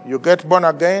baptism. You get born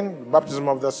again, baptism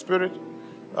of the Spirit.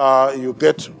 You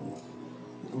get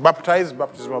baptized,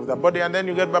 baptism of the body, and then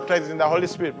you get baptized in the Holy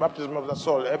Spirit, baptism of the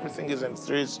soul. Everything is in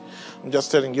threes. I'm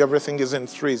just telling you, everything is in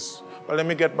threes. But let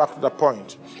me get back to the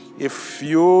point. If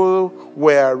you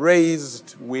were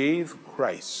raised with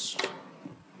Christ,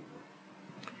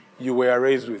 you were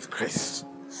raised with Christ.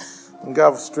 I think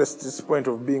I've stressed this point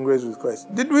of being raised with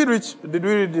Christ. Did we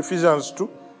read Ephesians 2?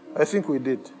 I think we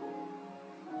did.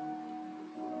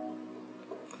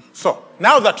 So,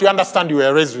 now that you understand you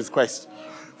were raised with Christ,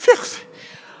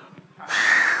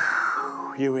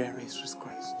 you were raised with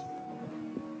Christ.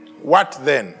 What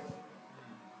then?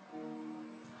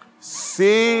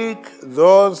 Seek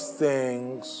those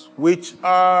things which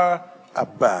are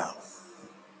above,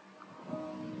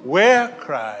 where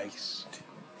Christ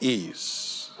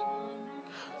is,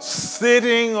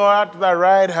 sitting at the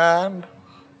right hand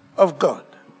of God.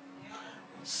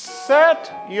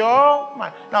 Set your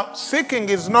mind. Now, seeking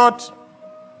is not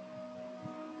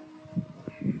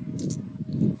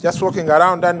just walking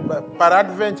around and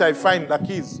peradventure I find the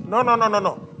keys.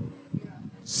 No.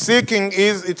 Seeking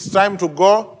is, it's time to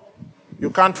go. You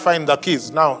can't find the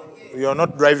keys. Now, you're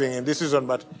not driving in this season,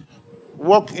 but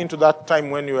walk into that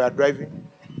time when you are driving,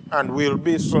 and will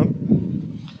be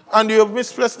soon. And you have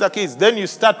misplaced the keys. Then you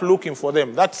start looking for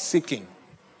them. That's seeking.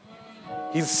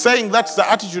 He's saying that's the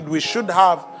attitude we should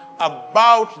have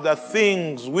about the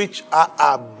things which are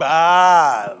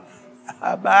above.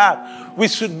 Above. We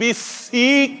should be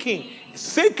seeking.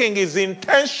 Seeking is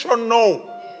intentional.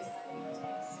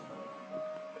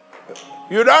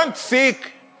 You don't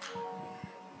seek.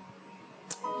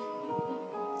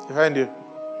 You find you.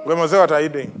 Gwemose, what are you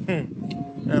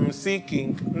doing? I'm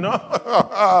seeking. No.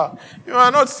 You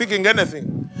are not seeking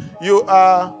anything. You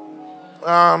are,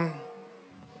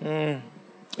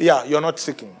 you're not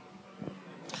seeking.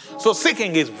 So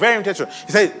seeking is very intentional.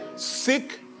 He says,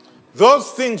 seek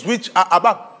those things which are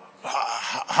above.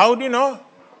 How do you know?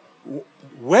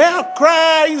 Where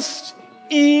Christ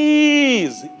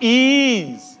is.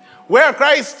 Where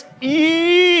Christ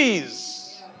is.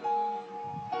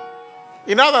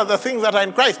 In other, the things that are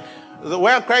in Christ.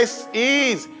 Where Christ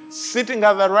is, sitting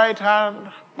at the right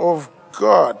hand of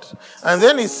God. And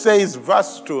then he says,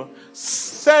 verse 2,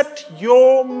 set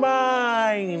your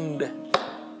mind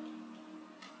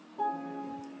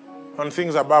on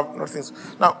things above, not things.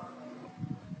 Now,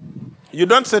 you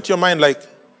don't set your mind like,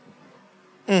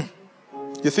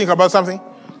 you think about something,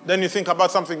 then you think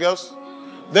about something else,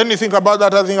 then you think about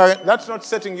that other thing again. That's not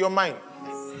setting your mind.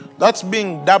 That's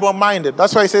being double-minded.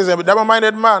 That's why he says, a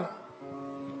double-minded man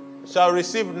shall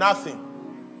receive nothing.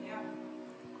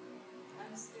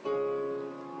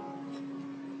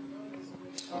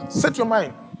 Set your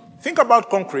mind. Think about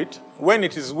concrete when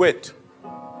it is wet.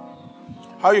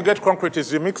 How you get concrete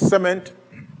is you mix cement,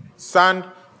 sand,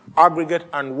 aggregate,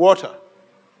 and water.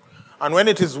 And when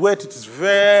it is wet, it is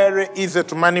very easy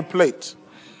to manipulate.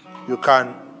 You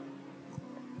can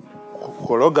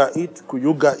koroga it,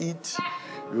 kuyuga it,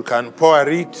 you can pour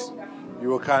it,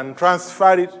 you can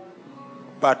transfer it.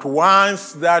 But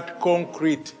once that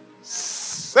concrete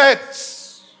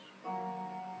sets,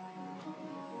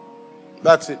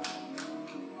 that's it.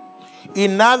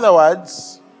 In other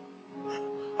words,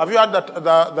 have you heard that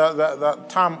the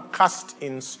term cast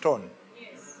in stone?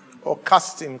 Yes. Or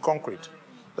cast in concrete?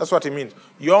 That's what it means.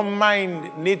 Your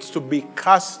mind needs to be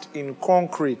cast in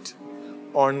concrete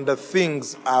on the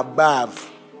things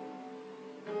above.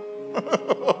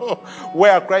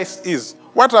 Where Christ is.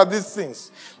 What are these things?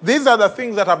 These are the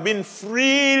things that have been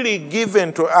freely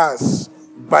given to us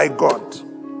by God.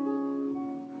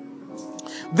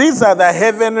 These are the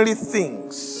heavenly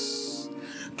things.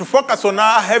 To focus on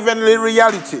our heavenly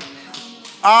reality.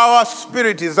 Our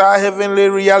spirit is our heavenly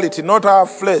reality, not our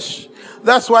flesh.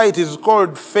 That's why it is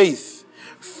called faith.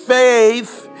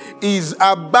 Faith is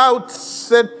about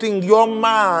setting your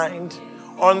mind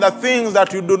on the things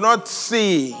that you do not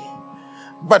see,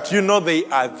 but you know they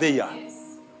are there.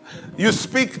 You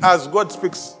speak as God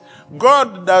speaks.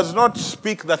 God does not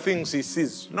speak the things he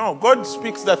sees. No, God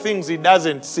speaks the things he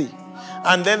doesn't see.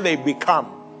 And then they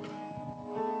become.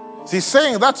 He's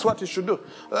saying that's what you should do.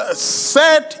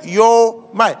 Set your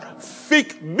mind. Be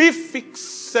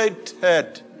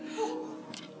fixated.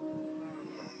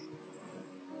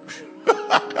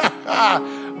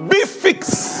 Be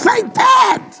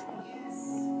fixated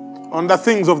on the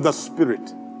things of the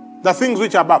Spirit. The things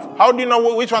which are above. How do you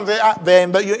know which ones they are? They're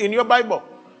in your Bible.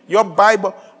 Your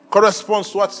Bible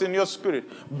corresponds to what's in your spirit.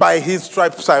 By his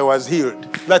stripes I was healed.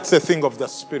 That's the thing of the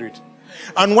Spirit.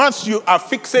 And once you are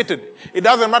fixated, it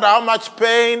doesn't matter how much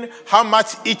pain, how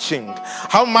much itching,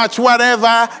 how much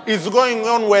whatever is going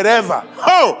on wherever.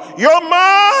 Oh, your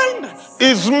mind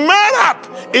is made up,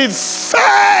 is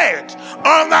set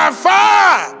on the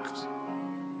fact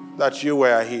that you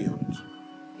were healed.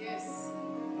 Yes.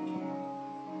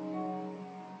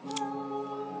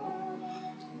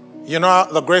 You know,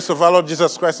 the grace of our Lord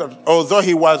Jesus Christ, although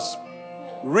he was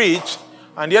rich,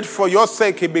 and yet for your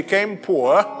sake he became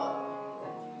poor.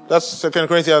 That's 2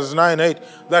 Corinthians 9:8.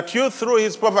 That you through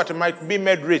his poverty might be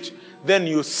made rich. Then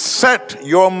you set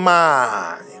your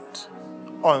mind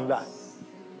on that.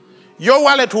 Your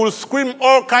wallet will scream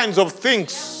all kinds of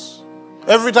things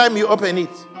every time you open it.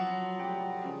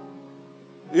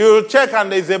 You'll check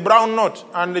and there's a brown note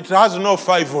and it has no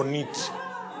 5 on it.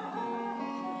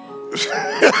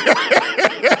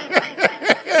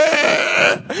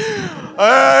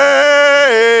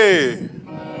 Hey.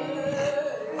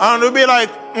 And we'll be like,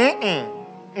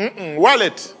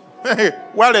 wallet.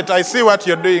 Wallet, I see what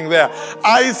you're doing there.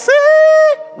 I see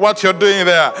what you're doing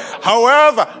there.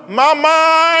 However, my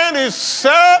mind is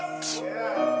set.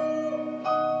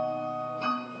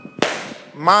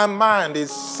 My mind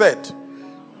is set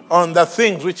on the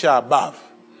things which are above.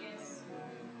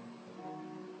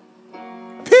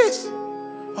 Peace.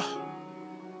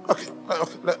 Okay.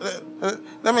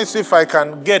 Let me see if I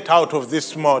can get out of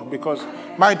this mode because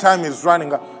my time is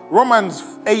running out. Romans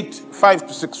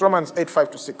 8:5-6. Romans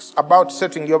 8:5-6. About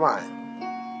setting your mind.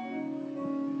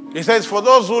 He says, for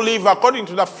those who live according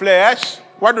to the flesh,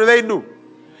 what do?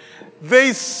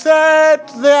 They set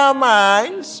their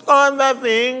minds on the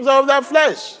things of the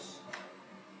flesh.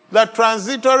 The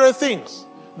transitory things.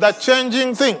 The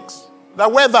changing things. The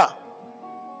weather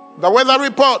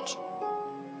report.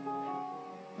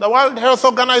 The World Health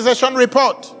Organization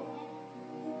report.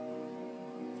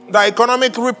 The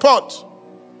economic report.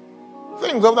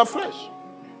 Things of the flesh.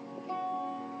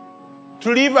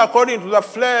 To live according to the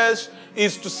flesh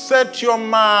is to set your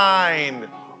mind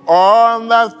on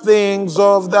the things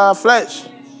of the flesh.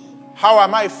 How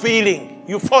am I feeling?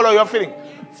 You follow your feeling.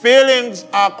 Feelings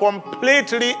are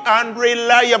completely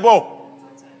unreliable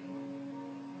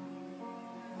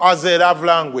as a love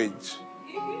language.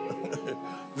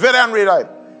 Very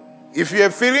unreliable. If you're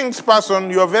a feelings person,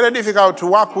 you're very difficult to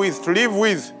work with, to live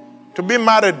with, to be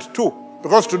married to.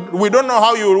 Because we don't know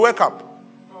how you will wake up.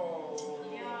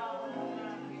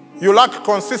 You lack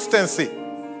consistency.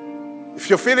 If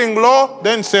you're feeling low,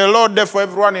 then say a low day for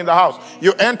everyone in the house.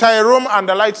 You enter a room and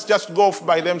the lights just go off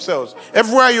by themselves.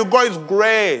 Everywhere you go is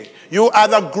gray. You are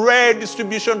the gray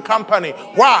distribution company.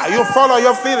 Why? You follow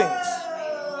your feelings.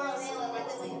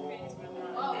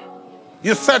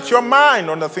 You set your mind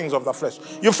on the things of the flesh.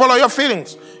 You follow your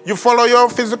feelings. You follow your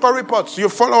physical reports. You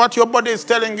follow what your body is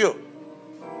telling you.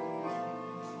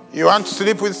 You want to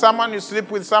sleep with someone, you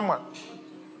sleep with someone.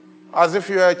 As if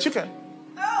you're a chicken.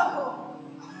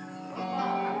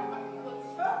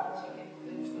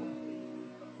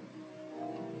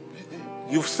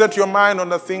 You've set your mind on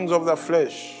the things of the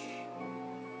flesh.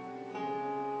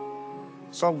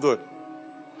 It's not good.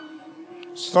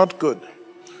 It's not good.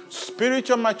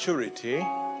 Spiritual maturity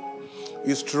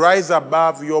is to rise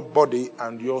above your body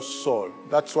and your soul.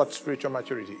 That's what spiritual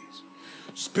maturity is.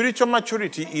 Spiritual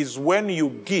maturity is when you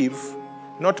give,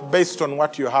 not based on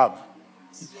what you have.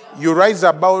 You rise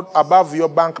above your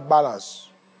bank balance.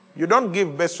 You don't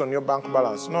give based on your bank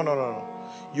balance. No.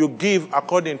 You give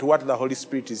according to what the Holy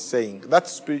Spirit is saying.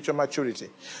 That's spiritual maturity.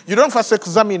 You don't first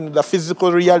examine the physical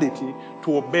reality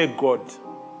to obey God.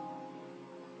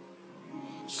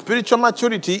 Spiritual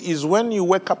maturity is when you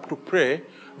wake up to pray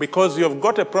because you've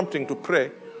got a prompting to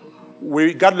pray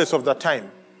regardless of the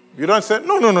time. You don't say,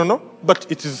 no,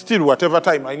 but it is still whatever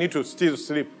time, I need to still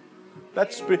sleep.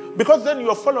 That's because then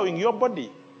you're following your body.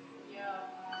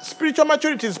 Yeah. Spiritual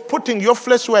maturity is putting your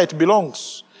flesh where it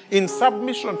belongs, in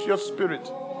submission to your spirit.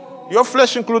 Your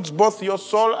flesh includes both your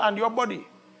soul and your body.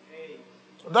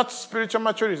 That's spiritual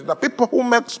maturity. The people who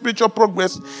make spiritual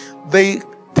progress, they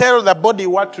tell the body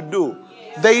what to do.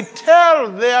 They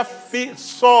tell their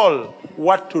soul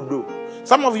what to do.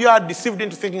 Some of you are deceived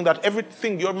into thinking that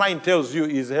everything your mind tells you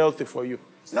is healthy for you.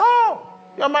 No.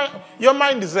 Your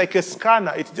mind is like a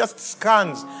scanner. It just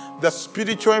scans the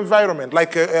spiritual environment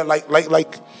like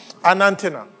an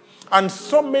antenna. And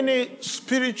so many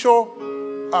spiritual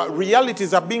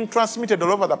realities are being transmitted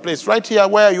all over the place. Right here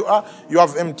where you are, you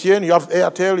have MTN, you have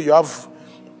Airtel, you have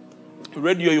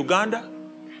Radio Uganda.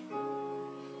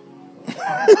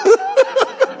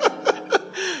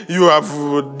 You have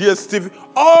DSTV.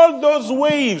 All those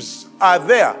waves are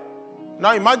there.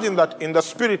 Now imagine that in the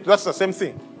spirit, that's the same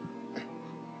thing.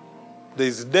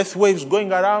 There's death waves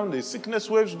going around. There's sickness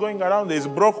waves going around. There's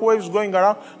broke waves going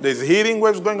around. There's healing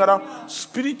waves going around.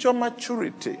 Spiritual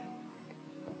maturity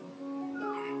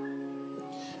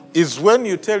is when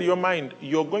you tell your mind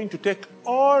you're going to take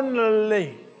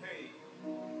only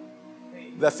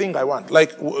the thing I want.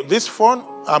 Like this phone,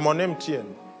 I'm on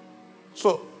MTN.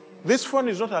 So this phone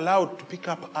is not allowed to pick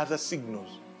up other signals.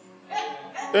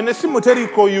 And the cemetery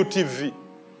call you TV.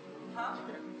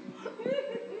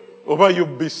 Over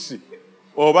UBC.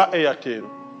 Over Airtel.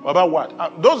 Over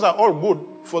what? Those are all good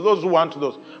for those who want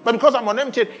those. But because I'm on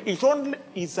MTN,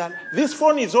 this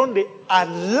phone is only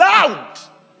allowed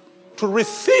to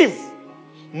receive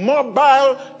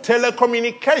mobile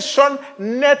telecommunication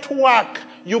network,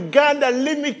 Uganda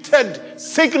limited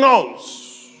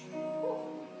signals.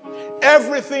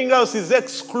 Everything else is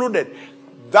excluded.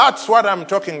 That's what I'm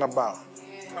talking about.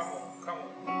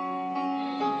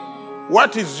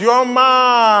 What is your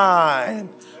mind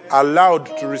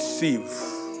allowed to receive?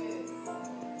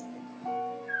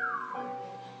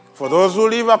 For those who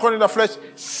live according to the flesh,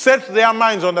 set their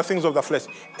minds on the things of the flesh.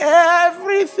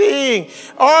 Everything,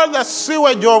 all the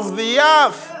sewage of the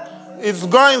earth is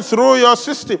going through your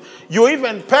system. You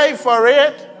even pay for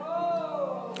it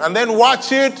and then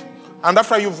watch it. And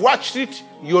after you've watched it,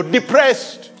 you're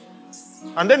depressed.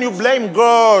 And then you blame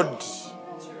God.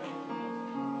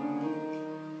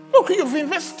 Look, you've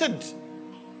invested.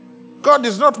 God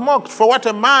is not mocked, for what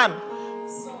a man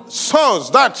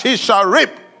sows, that he shall reap.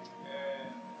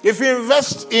 If you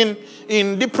invest in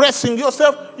depressing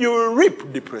yourself, you will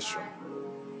reap depression.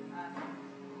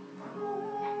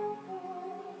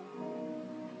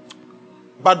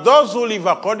 But those who live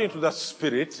according to the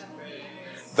Spirit,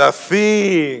 the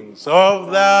things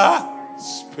of the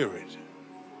Spirit.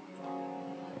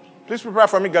 Please prepare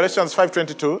for me Galatians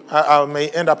 5:22. I may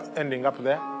ending up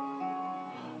there.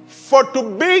 For to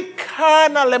be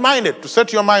carnally minded, to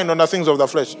set your mind on the things of the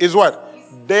flesh, is what?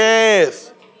 Death.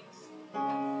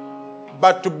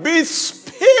 But to be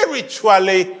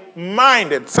spiritually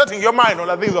minded, setting your mind on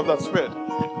the things of the Spirit,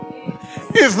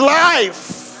 is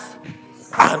life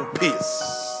and peace.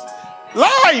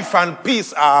 Life and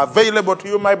peace are available to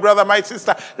you, my brother, my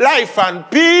sister. Life and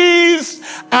peace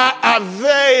are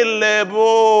available.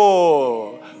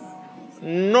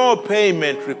 No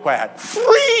payment required.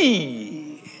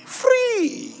 Free.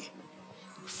 Free.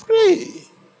 Free.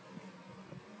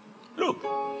 Look.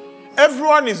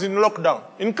 Everyone is in lockdown.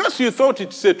 In case you thought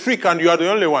it's a trick and you are the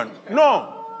only one.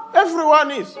 No,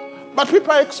 everyone is. But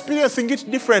people are experiencing it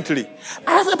differently.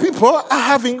 Other people are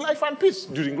having life and peace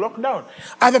during lockdown.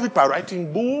 Other people are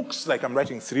writing books, like I'm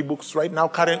writing 3 books right now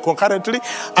concurrently.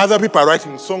 Other people are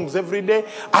writing songs every day.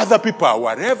 Other people are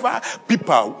whatever.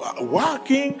 People are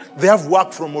working. They have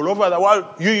work from all over the world.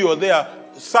 You're there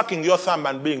sucking your thumb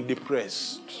and being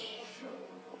depressed.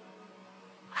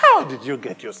 How did you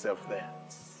get yourself there?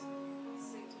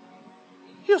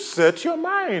 You set your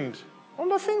mind on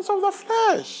the things of the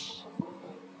flesh.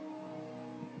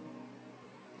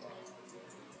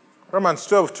 Romans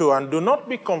 12:2, and do not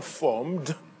be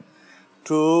conformed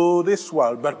to this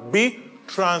world, but be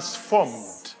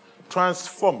transformed.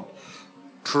 Transformed.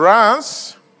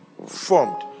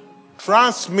 Transformed.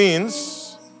 Trans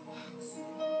means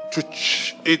to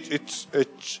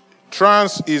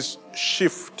trans is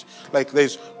shift. Like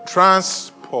there's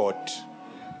transport.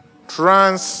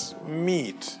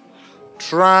 Transmit,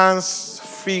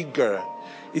 transfigure,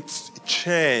 it's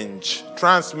change.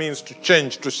 Trans means to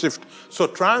change, to shift. So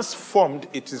transformed,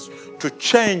 it is to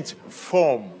change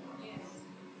form.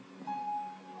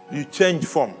 You change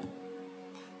form.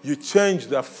 You change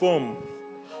the form.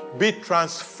 Be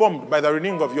transformed by the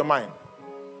renewing of your mind.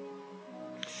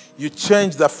 You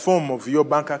change the form of your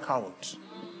bank account.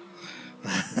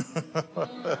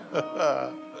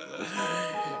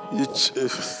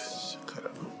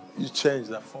 You change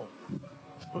the form.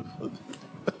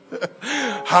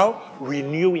 How?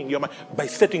 Renewing your mind. By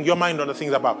setting your mind on the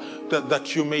things above.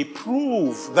 That you may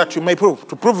prove. That you may prove.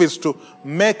 To prove is to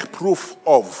make proof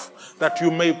of. That you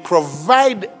may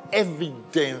provide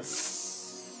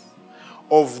evidence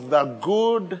of the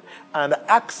good and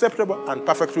acceptable and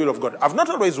perfect will of God. I've not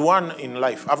always won in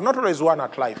life. I've not always won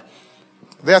at life.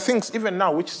 There are things even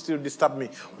now which still disturb me,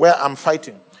 where I'm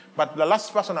fighting. But the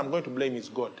last person I'm going to blame is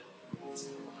God.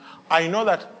 I know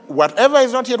that whatever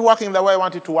is not yet working the way I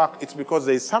want it to work, it's because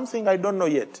there is something I don't know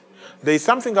yet. There is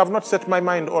something I've not set my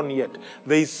mind on yet.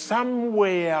 There is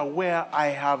somewhere where I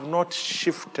have not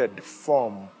shifted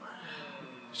form.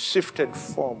 Shifted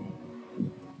form.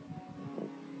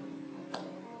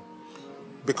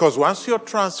 Because once you're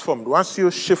transformed, once you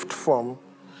shift form,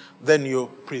 then you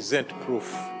present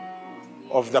proof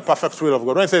of the perfect will of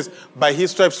God. When it says, by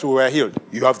his stripes we were healed,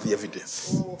 you have the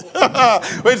evidence.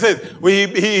 When it says,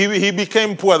 he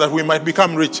became poor that we might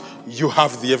become rich, you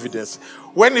have the evidence.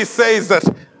 When it says that,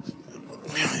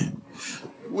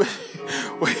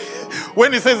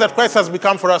 when it says that Christ has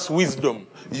become for us wisdom,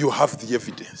 you have the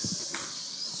evidence.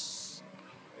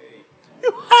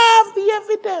 You have the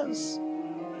evidence.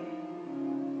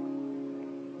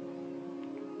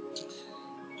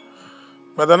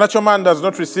 But the natural man does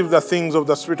not receive the things of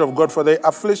the Spirit of God, for they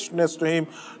are foolishness to him,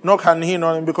 nor can he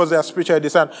know him, because they are spiritually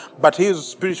discerned. But he is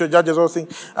spiritual, judges all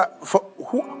things.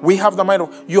 We have the mind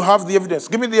of, you have the evidence.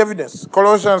 Give me the evidence.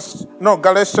 Galatians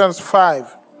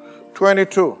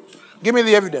 5:22. Give me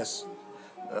the evidence.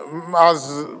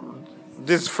 As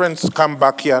these friends come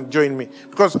back here and join me,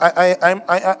 because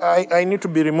I need to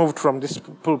be removed from this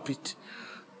pulpit.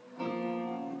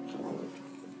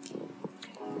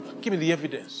 Give me the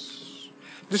evidence.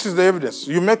 This is the evidence.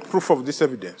 You make proof of this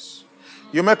evidence.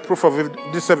 You make proof of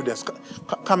this evidence.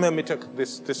 Come help me take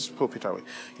this pulpit away.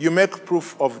 You make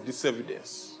proof of this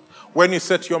evidence when you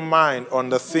set your mind on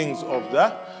the things of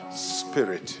the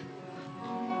Spirit.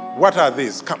 What are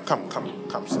these?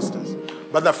 Come, sisters.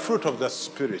 But the fruit of the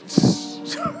Spirit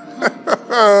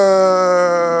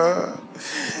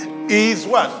is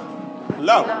what?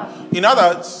 Love. In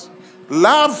other words,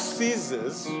 love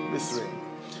ceases this ring.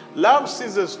 Love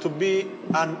ceases to be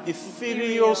an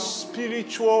ethereal,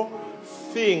 spiritual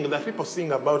thing that people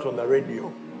sing about on the radio.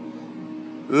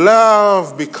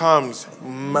 Love becomes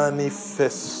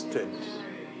manifested.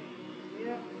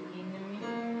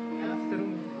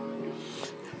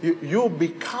 You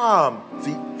become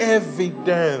the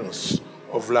evidence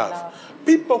of love.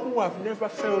 People who have never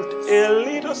felt a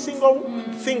little single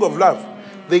thing of love,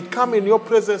 they come in your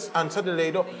presence and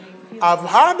suddenly, I've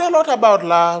heard a lot about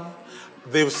love.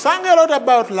 They've sung a lot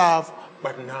about love,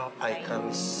 but now I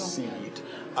can see it.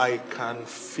 I can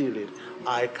feel it.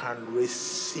 I can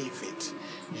receive it.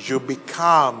 You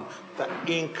become the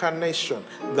incarnation,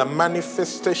 the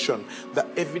manifestation, the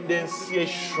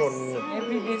evidenciation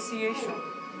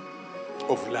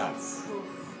of love.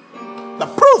 The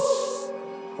proof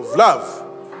of love.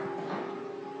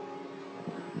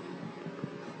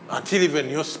 Until even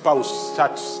your spouse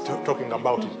starts talking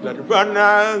about it. That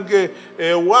banange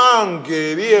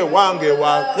ewange liye wange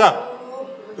waka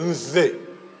nze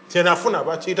tenafuna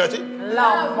bachita chi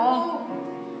love.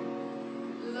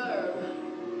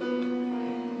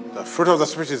 The fruit of the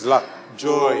Spirit is love,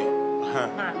 joy.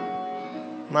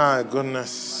 My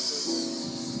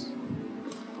goodness,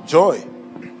 joy.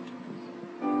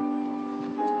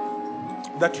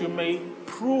 That you may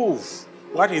prove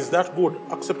what is that good,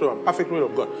 acceptable, and perfect will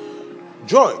of God.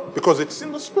 Joy, because it's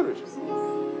in the Spirit.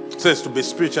 It says to be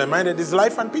spiritually minded is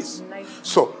life and peace.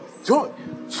 So, joy.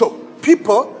 So,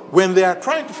 people, when they are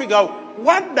trying to figure out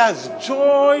what does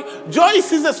joy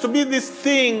ceases to be this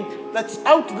thing that's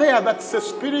out there, that's a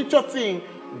spiritual thing.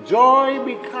 Joy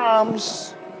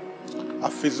becomes a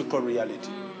physical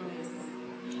reality.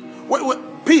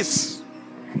 Peace.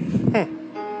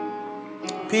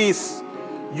 Peace.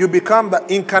 You become the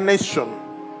incarnation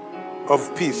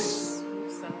of peace.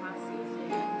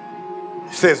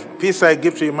 He says, peace I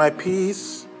give to you, my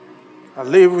peace. I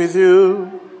live with you.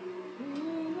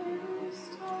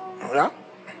 Yeah?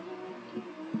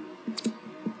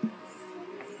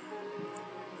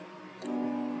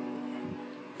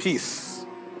 Peace.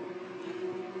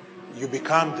 You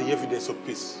become the evidence of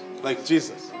peace, like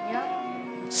Jesus.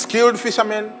 Yeah. Skilled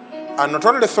fishermen are not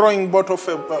only throwing water off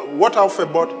a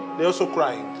boat, they're also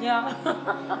crying. Yeah.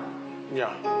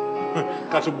 Yeah.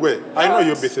 Katugwe, I know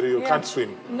you'll be through, you can't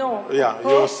swim. No. Yeah,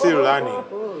 you're still learning.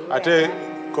 I tell you,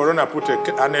 Corona put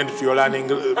an end to your learning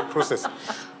process.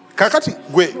 Kakati,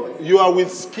 you are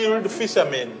with skilled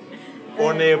fishermen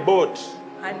on a boat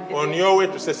on your way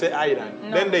to Sese Island.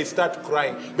 No. Then they start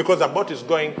crying because the boat is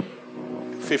going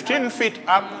 15 feet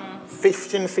up,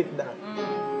 15 feet down.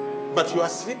 But you are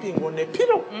sleeping on a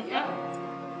pillow.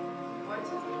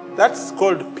 That's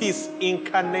called peace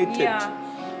incarnated. Yeah.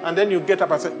 And then you get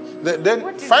up and say,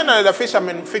 then finally the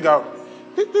fishermen figure out,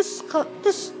 this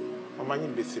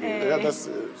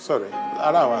sorry,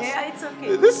 allow us. Yeah, it's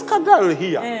okay. This girl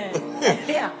here.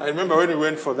 Yeah. I remember when we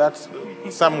went for that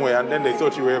somewhere and then they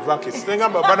thought you were a vacuous. They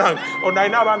couldn't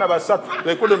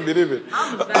believe it.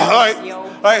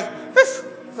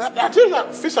 Until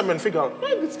that fisherman figure out,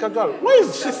 why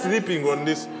is she sleeping on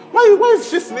this? Why is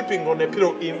she sleeping on a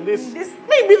pillow in this?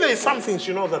 Maybe there is something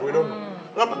she knows that we don't know.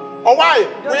 Or why?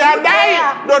 We are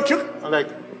dying. Don't you? Like,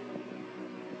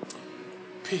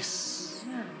 peace.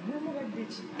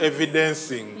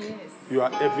 Evidencing. Yes. You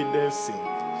are evidencing.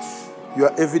 You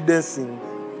are evidencing.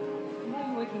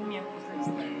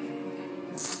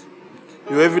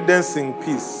 You're evidencing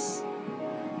peace.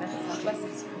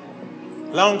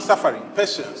 Long suffering,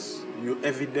 patience, you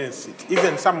evidence it.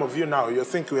 Even some of you now, you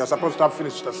think we are supposed to have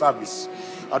finished the service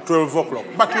at 12 o'clock,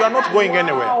 but you are not going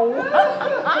anywhere. Wow.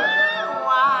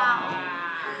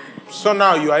 So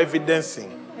now you are evidencing.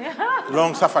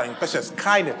 long suffering, patience,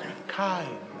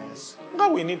 kindness.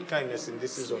 Now we need kindness in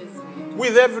this season.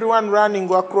 With everyone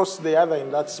running across the other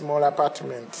in that small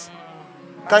apartment,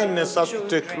 kindness has to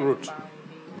take root.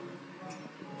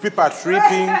 People are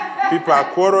tripping, people are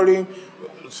quarreling.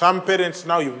 Some parents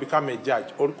now, you've become a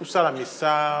judge. Olukusala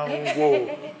misango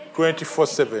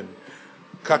 24/7.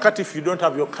 Kakati, if you don't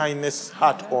have your kindness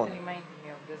heart on.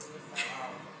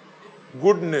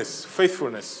 Goodness,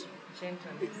 faithfulness,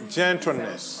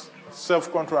 gentleness,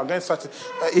 self-control. Against such,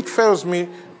 it fails me.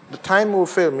 The time will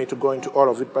fail me to go into all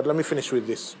of it, but let me finish with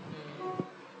this.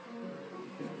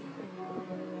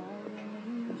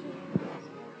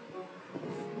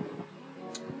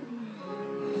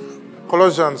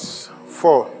 Colossians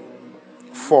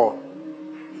 4:4.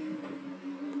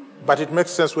 But it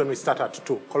makes sense when we start at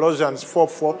 2. Colossians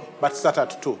 4:4, but start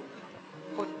at 2.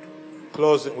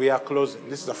 Closing. We are closing.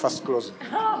 This is the first closing.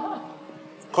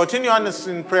 Continue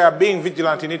earnestly in prayer, being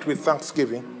vigilant in it with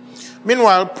thanksgiving.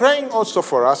 Meanwhile, praying also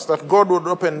for us that God would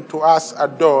open to us a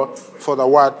door for the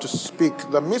word to speak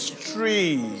the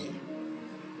mystery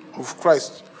of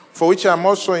Christ, for which I am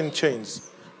also in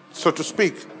chains. So to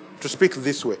speak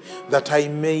this way, that I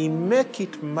may make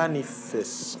it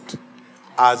manifest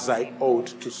as I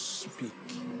ought to speak.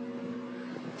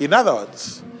 In other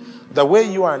words, the way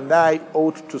you and I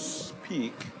ought to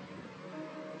speak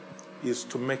is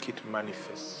to make it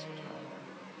manifest.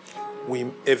 We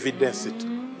evidence it.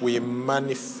 We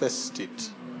manifest it.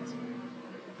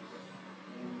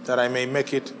 That I may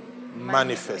make it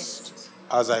manifest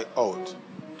as I ought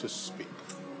to speak.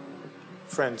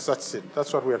 Friends, that's it.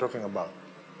 That's what we are talking about.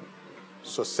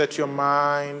 So set your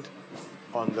mind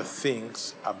on the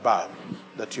things above,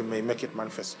 that you may make it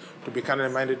manifest. To be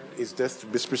carnally minded is death, to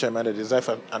be spiritually minded is life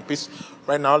and peace.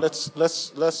 Right now, let's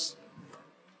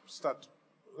start.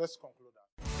 Let's conclude that.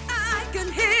 I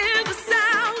can hear the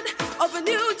sound of a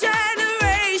new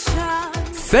generation.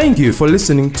 Thank you for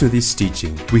listening to this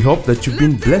teaching. We hope that you've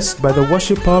been blessed by the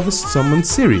Worship Harvest Sermon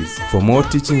Series. For more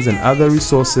teachings and other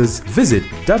resources, visit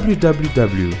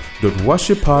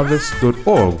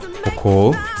www.worshipharvest.org or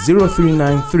call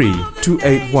 0393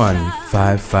 281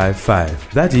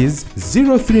 555. That is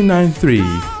 0393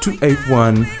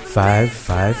 281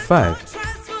 555.